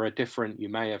that there are different, you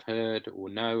may have heard or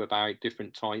know about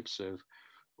different types of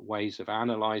ways of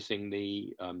analyzing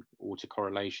the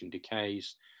autocorrelation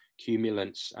decays,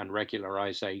 cumulants and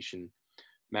regularization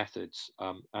methods.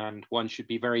 And one should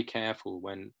be very careful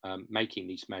when making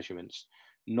these measurements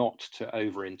not to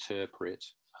overinterpret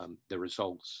the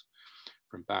results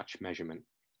from batch measurement.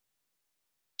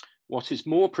 What is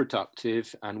more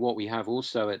productive, and what we have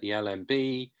also at the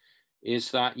LMB,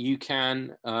 is that you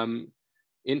can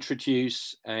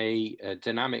introduce a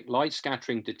dynamic light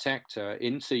scattering detector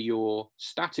into your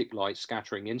static light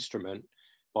scattering instrument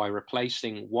by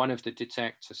replacing one of the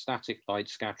static light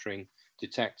scattering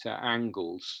detector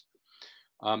angles.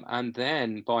 And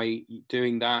then by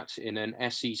doing that in an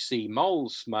SEC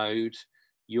moles mode,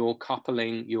 you're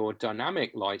coupling your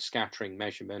dynamic light scattering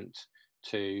measurement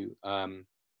to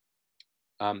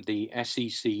the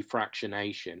SEC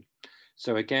fractionation.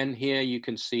 So again, here you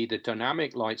can see the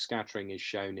dynamic light scattering is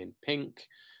shown in pink,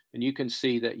 and you can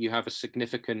see that you have a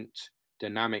significant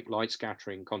dynamic light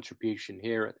scattering contribution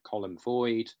here at the column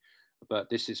void, but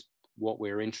this is what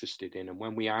we're interested in. And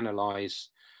when we analyze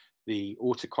the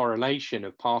autocorrelation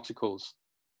of particles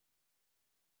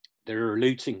that are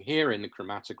eluting here in the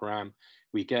chromatogram,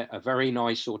 we get a very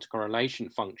nice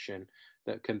autocorrelation function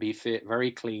that can be fit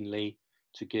very cleanly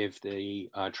to give the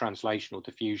translational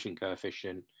diffusion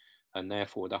coefficient and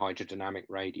therefore the hydrodynamic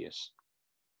radius.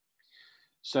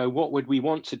 So what would we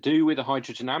want to do with a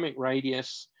hydrodynamic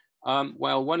radius?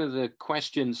 Well, one of the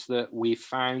questions that we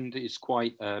found is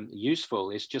quite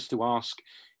useful is just to ask,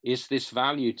 is this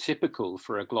value typical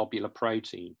for a globular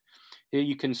protein? Here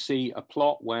you can see a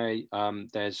plot where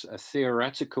there's a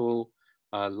theoretical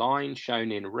line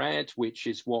shown in red, which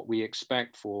is what we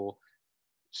expect for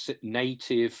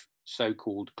native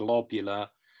so-called globular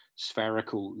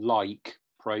spherical-like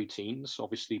proteins.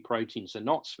 Obviously, proteins are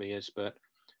not spheres, but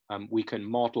we can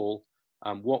model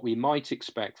what we might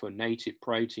expect for native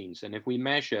proteins. And if we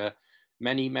measure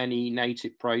many, many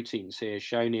native proteins here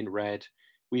shown in red,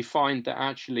 we find that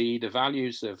actually the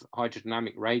values of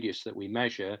hydrodynamic radius that we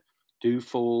measure do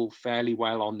fall fairly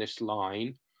well on this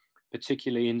line,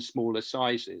 particularly in smaller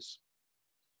sizes.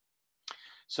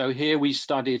 So here we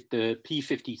studied the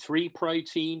P53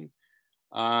 protein.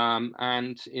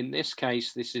 And in this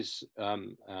case, this is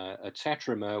a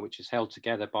tetramer, which is held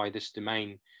together by this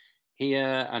domain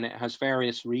here, and it has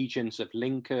various regions of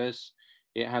linkers.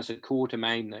 It has a core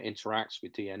domain that interacts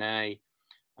with DNA,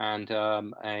 and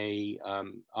a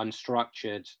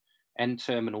unstructured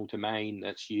N-terminal domain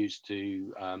that's used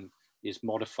to, is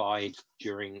modified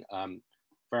during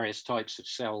various types of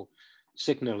cell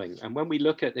signaling. And when we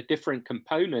look at the different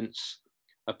components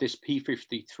of this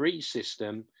P53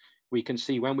 system, we can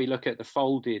see when we look at the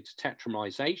folded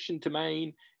tetramerization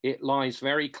domain, it lies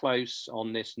very close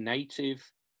on this native,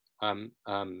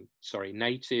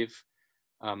 native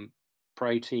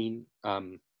protein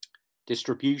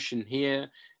distribution here.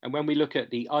 And when we look at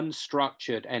the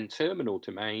unstructured N-terminal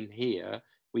domain here,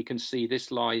 we can see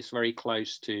this lies very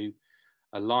close to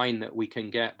a line that we can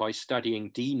get by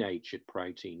studying denatured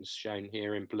proteins, shown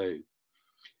here in blue.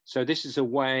 So this is a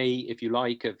way, if you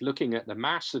like, of looking at the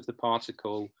mass of the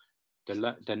particle,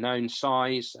 the known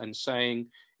size, and saying,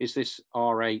 is this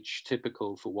RH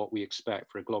typical for what we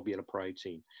expect for a globular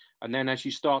protein? And then as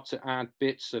you start to add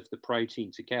bits of the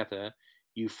protein together,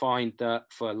 you find that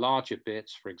for larger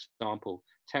bits, for example,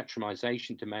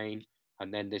 tetramerization domain,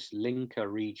 and then this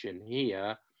linker region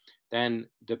here, then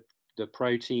the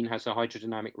protein has a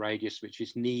hydrodynamic radius which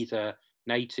is neither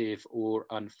native or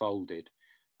unfolded.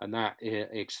 And that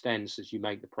extends as you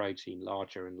make the protein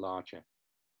larger and larger.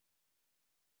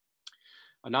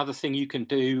 Another thing you can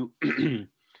do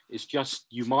is just,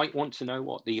 you might want to know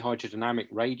what the hydrodynamic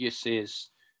radius is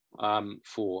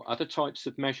for other types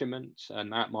of measurements,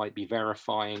 and that might be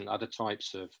verifying other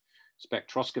types of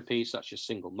spectroscopy, such as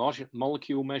single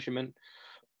molecule measurement.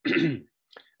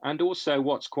 And also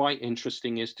what's quite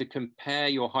interesting is to compare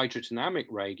your hydrodynamic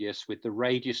radius with the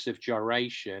radius of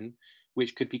gyration,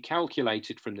 which could be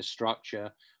calculated from the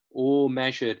structure or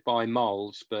measured by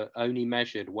moles, but only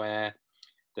measured where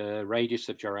the radius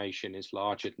of gyration is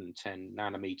larger than 10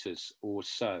 nanometers or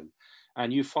so.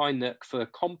 And you find that for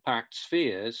compact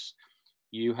spheres,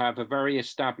 you have a very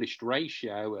established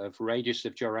ratio of radius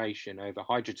of gyration over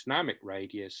hydrodynamic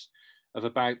radius of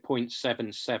about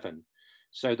 0.77.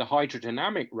 So the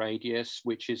hydrodynamic radius,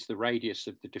 which is the radius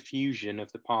of the diffusion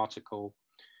of the particle,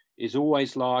 is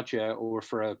always larger, or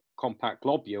for a compact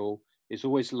globule, is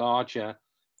always larger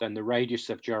than the radius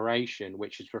of gyration,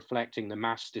 which is reflecting the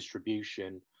mass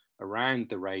distribution around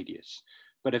the radius.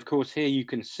 But of course, here you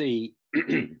can see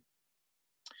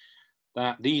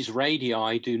that these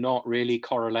radii do not really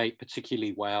correlate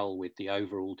particularly well with the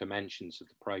overall dimensions of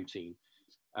the protein,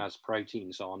 as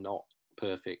proteins are not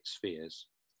perfect spheres.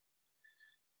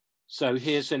 So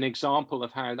here's an example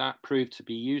of how that proved to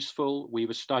be useful. We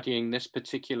were studying this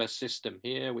particular system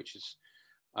here, which is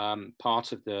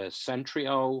part of the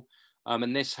centriole.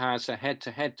 And this has a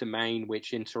head-to-head domain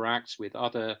which interacts with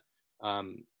other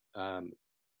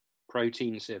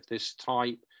proteins of this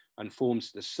type and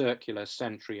forms the circular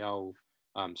centriole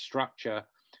structure.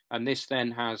 And this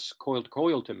then has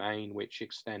coil-to-coil domain which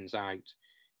extends out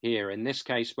here. In this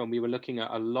case, when we were looking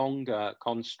at a longer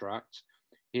construct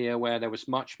here where there was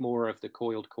much more of the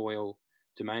coil-to-coil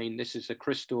domain, this is a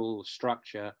crystal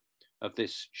structure of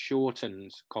this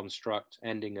shortened construct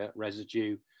ending at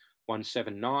residue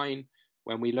 179.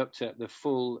 When we looked at the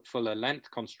fuller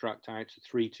length construct out to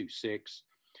 326,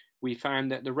 we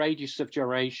found that the radius of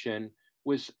gyration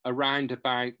was around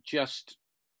about just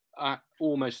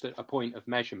almost at a point of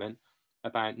measurement,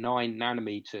 about 9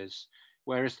 nanometers,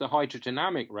 whereas the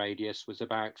hydrodynamic radius was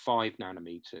about 5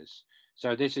 nanometers.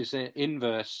 So this is an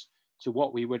inverse to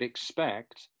what we would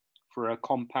expect for a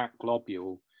compact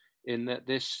globule, in that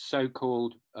this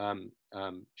so-called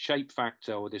shape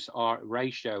factor, or this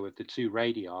ratio of the two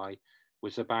radii,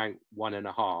 was about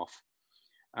 1.5.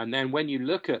 And then when you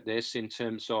look at this in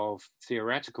terms of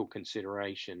theoretical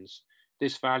considerations,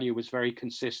 this value was very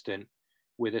consistent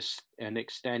with an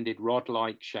extended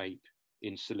rod-like shape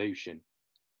in solution.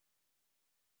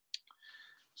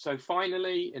 So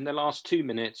finally, in the last 2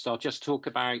 minutes, I'll just talk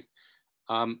about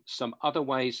some other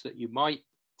ways that you might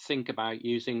think about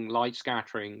using light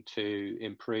scattering to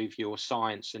improve your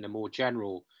science in a more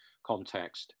general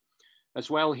context.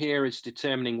 As well here is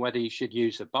determining whether you should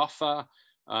use a buffer.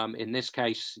 In this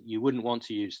case, you wouldn't want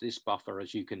to use this buffer.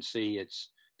 As you can see,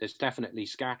 there's definitely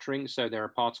scattering. So there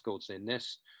are particles in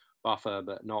this buffer,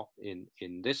 but not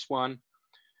in this one.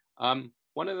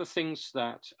 One of the things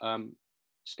that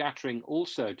scattering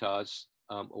also does,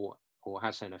 or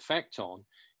has an effect on,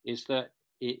 is that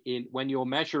when you're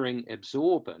measuring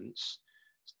absorbance,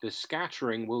 the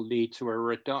scattering will lead to a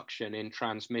reduction in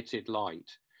transmitted light.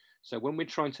 So when we're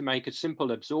trying to make a simple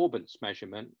absorbance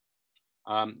measurement,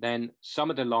 then some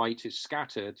of the light is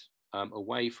scattered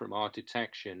away from our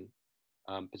detection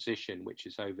position, which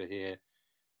is over here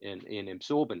in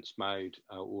absorbance mode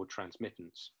or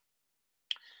transmittance.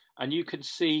 And you can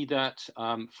see that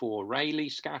for Rayleigh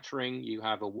scattering, you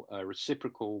have a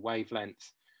reciprocal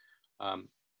wavelength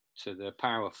to the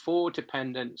power 4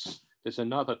 dependence. There's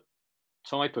another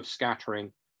type of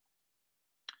scattering,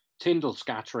 Tyndall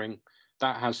scattering,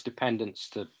 that has dependence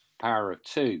to power of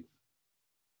 2.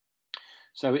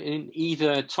 So in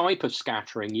either type of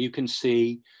scattering, you can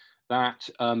see that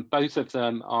both of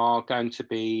them are going to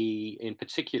be, in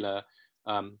particular,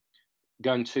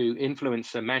 going to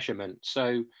influence the measurement.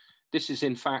 So this is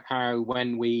in fact how,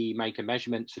 when we make a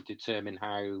measurement to determine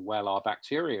how well our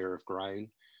bacteria have grown,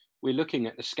 we're looking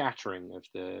at the scattering of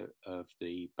the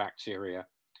bacteria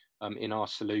in our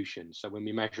solution. So when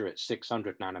we measure at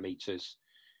 600 nanometers,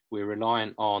 we're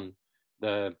reliant on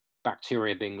the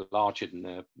bacteria being larger than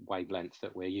the wavelength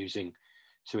that we're using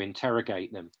to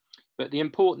interrogate them. But the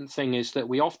important thing is that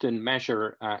we often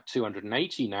measure at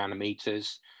 280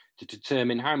 nanometers to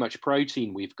determine how much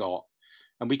protein we've got.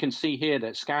 And we can see here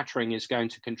that scattering is going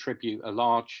to contribute a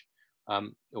large,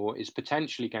 or is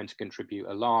potentially going to contribute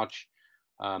a large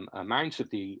amount of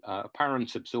the apparent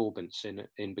absorbance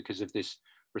in because of this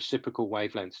reciprocal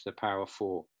wavelength to the power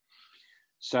 4.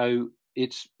 So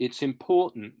it's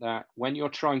important that when you're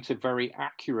trying to very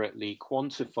accurately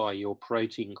quantify your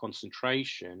protein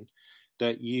concentration,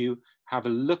 that you have a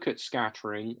look at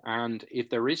scattering, and if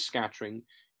there is scattering,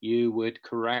 you would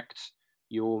correct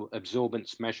your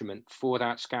absorbance measurement for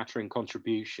that scattering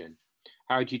contribution.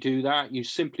 How do you do that? You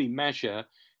simply measure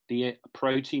the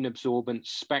protein absorbance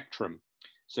spectrum.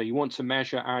 So you want to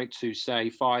measure out to, say,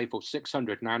 500 or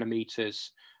 600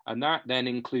 nanometers, and that then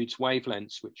includes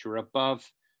wavelengths which are above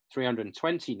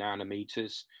 320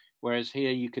 nanometers, whereas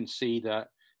here you can see that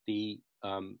the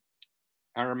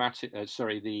amino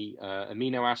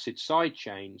acid side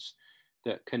chains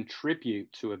that contribute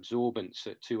to absorbance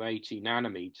at 280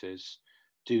 nanometers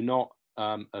do not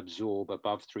absorb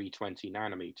above 320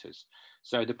 nanometers.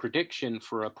 So the prediction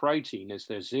for a protein is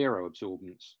there's 0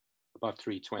 absorbance above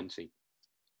 320.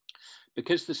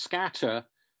 Because the scatter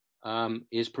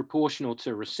is proportional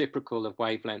to reciprocal of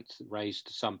wavelength raised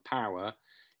to some power,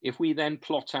 if we then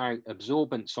plot out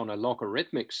absorbance on a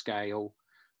logarithmic scale,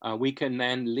 we can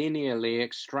then linearly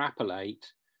extrapolate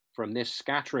from this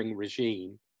scattering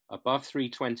regime above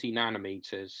 320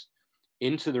 nanometers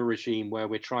into the regime where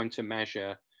we're trying to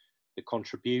measure the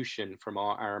contribution from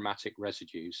our aromatic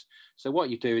residues. So what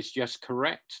you do is just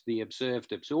correct the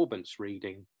observed absorbance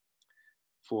reading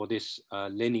for this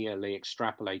linearly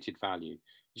extrapolated value.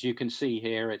 As you can see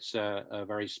here, it's a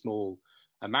very small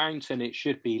amount, and it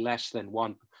should be less than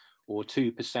 1 or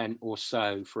 2% or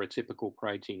so for a typical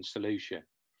protein solution.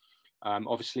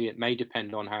 Obviously, it may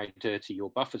depend on how dirty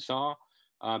your buffers are,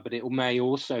 but it may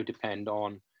also depend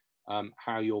on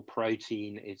how your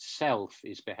protein itself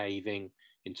is behaving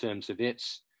in terms of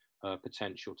its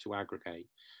potential to aggregate.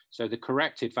 So the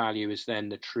corrected value is then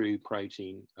the true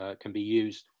protein, can be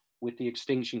used with the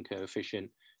extinction coefficient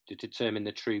to determine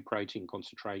the true protein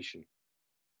concentration.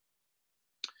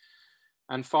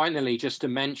 And finally, just to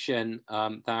mention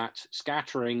that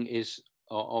scattering is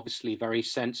obviously very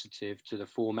sensitive to the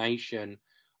formation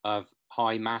of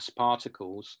high mass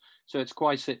particles. So it's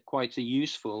quite a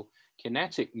useful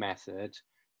kinetic method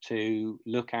to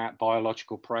look at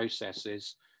biological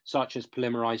processes such as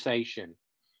polymerization.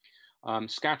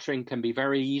 Scattering can be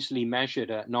very easily measured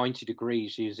at 90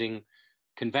 degrees using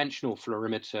conventional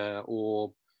fluorimeter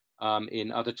or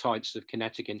in other types of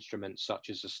kinetic instruments such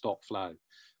as a stop flow.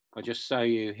 I'll just show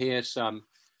you here some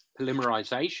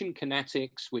polymerization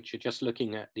kinetics, which are just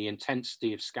looking at the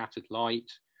intensity of scattered light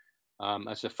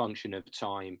as a function of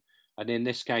time. And in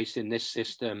this case, in this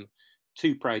system,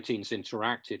 two proteins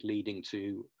interacted, leading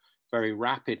to very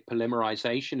rapid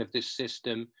polymerization of this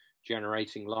system,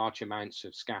 generating large amounts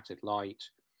of scattered light.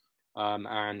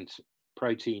 And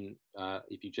protein,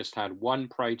 if you just had one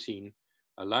protein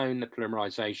alone, the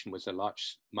polymerization was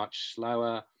much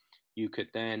slower. You could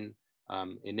then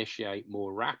initiate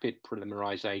more rapid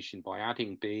polymerization by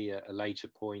adding B at a later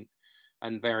point,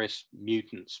 and various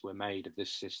mutants were made of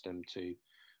this system to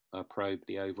probe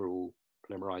the overall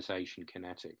polymerization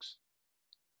kinetics.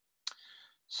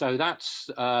 So that's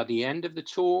the end of the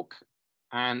talk.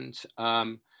 And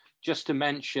just to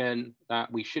mention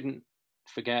that we shouldn't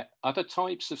forget other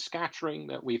types of scattering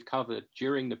that we've covered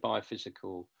during the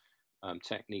biophysical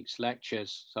techniques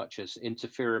lectures, such as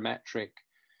interferometric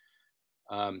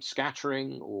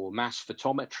scattering or mass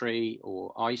photometry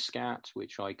or iSCAT,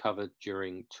 which I covered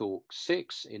during talk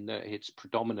 6, in that it's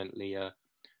predominantly a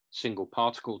single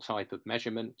particle type of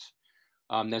measurement.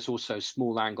 There's also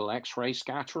small angle X-ray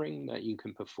scattering that you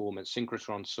can perform at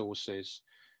synchrotron sources.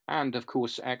 And of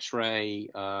course, X-ray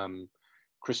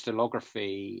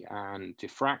crystallography and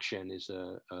diffraction is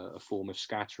a form of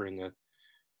scattering of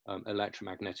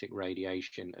electromagnetic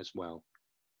radiation as well.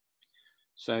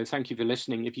 So thank you for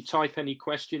listening. If you type any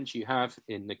questions you have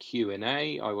in the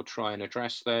Q&A, I will try and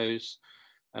address those.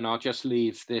 And I'll just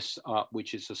leave this up,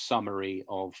 which is a summary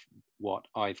of what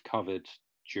I've covered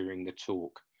during the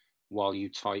talk. While you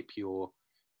type your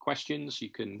questions, you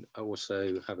can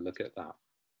also have a look at that.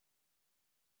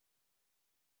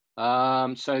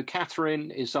 So Catherine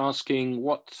is asking,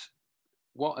 what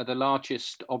are the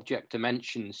largest object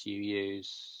dimensions you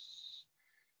use?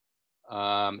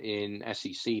 In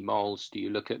SEC moles, do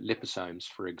you look at liposomes,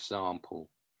 for example?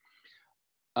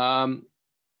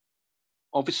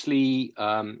 Obviously,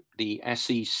 the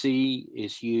SEC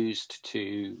is used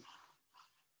to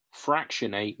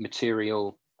fractionate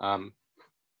material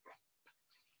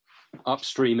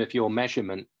upstream of your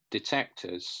measurement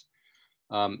detectors,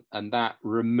 and that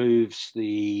removes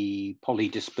the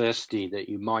polydispersity that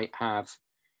you might have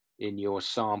in your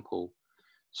sample.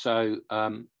 So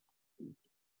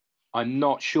I'm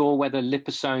not sure whether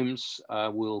liposomes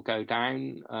will go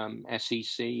down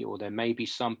SEC, or there may be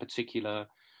some particular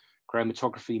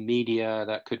chromatography media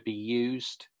that could be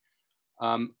used.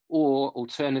 Or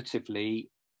alternatively,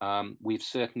 we've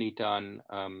certainly done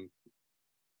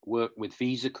work with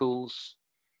vesicles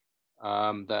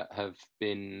that have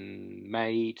been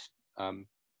made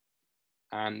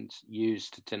and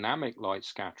used dynamic light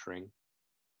scattering.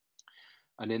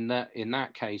 And in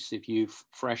that case, if you've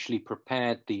freshly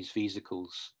prepared these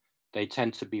vesicles, they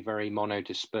tend to be very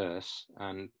monodisperse,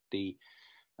 and the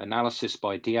analysis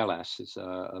by DLS is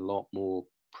a lot more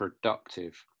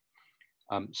productive.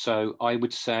 So I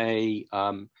would say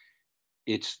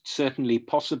it's certainly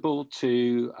possible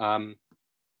to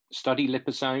study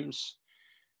liposomes.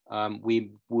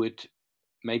 We would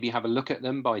maybe have a look at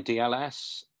them by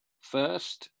DLS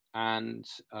first and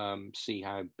see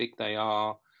how big they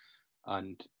are,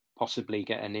 and possibly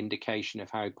get an indication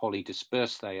of how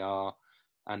polydispersed they are.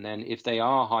 And then if they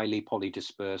are highly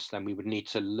polydispersed, then we would need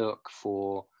to look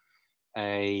for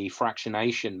a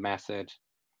fractionation method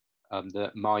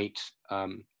that might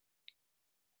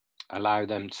allow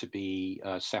them to be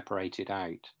separated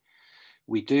out.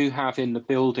 We do have in the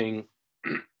building,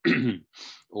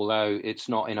 although it's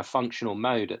not in a functional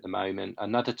mode at the moment,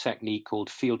 another technique called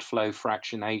field flow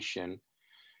fractionation,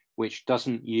 which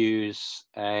doesn't use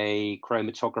a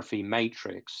chromatography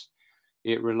matrix.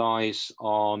 It relies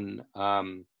on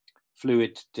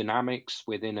fluid dynamics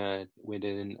within a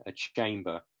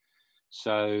chamber.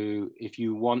 So if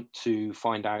you want to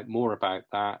find out more about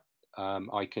that,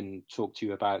 I can talk to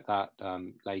you about that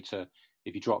later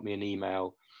if you drop me an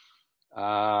email.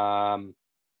 But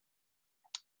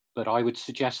I would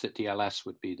suggest that DLS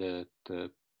would be the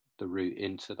route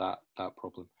into that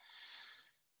problem.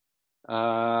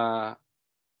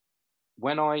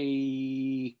 When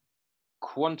I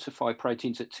quantify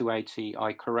proteins at 280,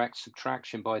 I correct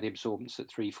subtraction by the absorbance at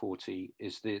 340.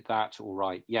 Is that all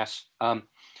right? Yes.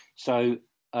 So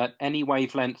at any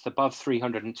wavelength above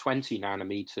 320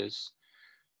 nanometers,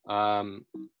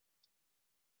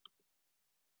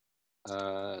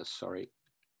 sorry.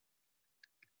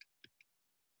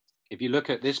 If you look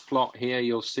at this plot here,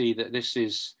 you'll see that this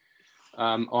is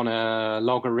on a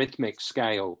logarithmic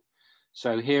scale.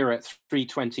 So here at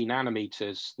 320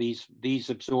 nanometers, these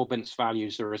absorbance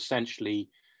values are essentially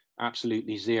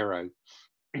absolutely zero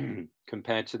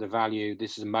compared to the value.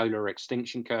 This is a molar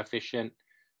extinction coefficient,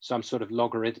 some sort of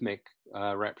logarithmic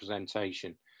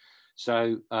representation.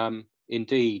 So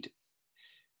indeed,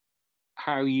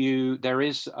 there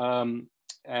is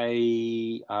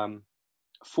a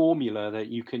formula that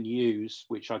you can use,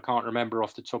 which I can't remember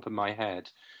off the top of my head,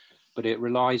 but it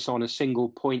relies on a single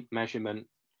point measurement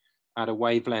at a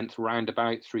wavelength around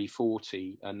about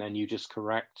 340, and then you just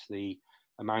correct the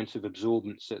amount of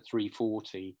absorbance at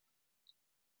 340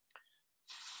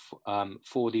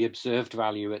 for the observed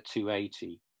value at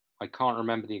 280. I can't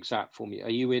remember the exact formula. Are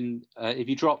you in? If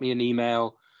you drop me an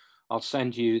email, I'll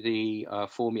send you the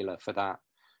formula for that.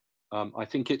 I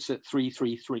think it's at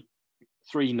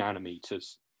 333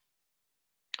 nanometers.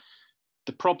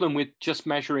 The problem with just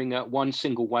measuring at one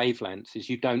single wavelength is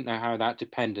you don't know how that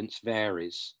dependence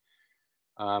varies.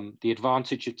 The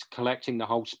advantage of collecting the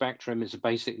whole spectrum is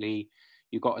basically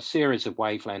you've got a series of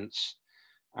wavelengths,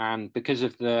 and because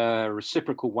of the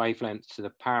reciprocal wavelength to the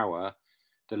power,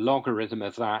 the logarithm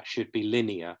of that should be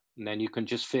linear, and then you can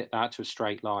just fit that to a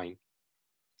straight line.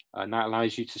 And that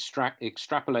allows you to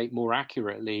extrapolate more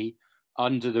accurately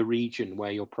under the region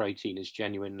where your protein is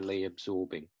genuinely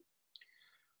absorbing.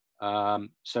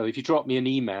 So if you drop me an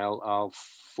email, I'll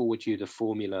forward you the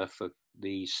formula for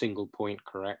the single point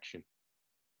correction.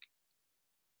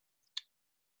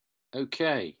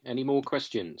 Okay, any more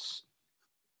questions?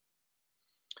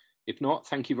 If not,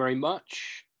 thank you very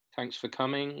much. Thanks for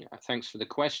coming. Thanks for the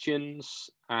questions,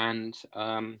 and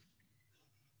hope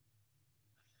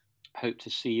to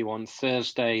see you on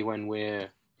Thursday when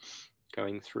we're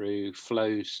going through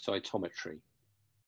flow cytometry.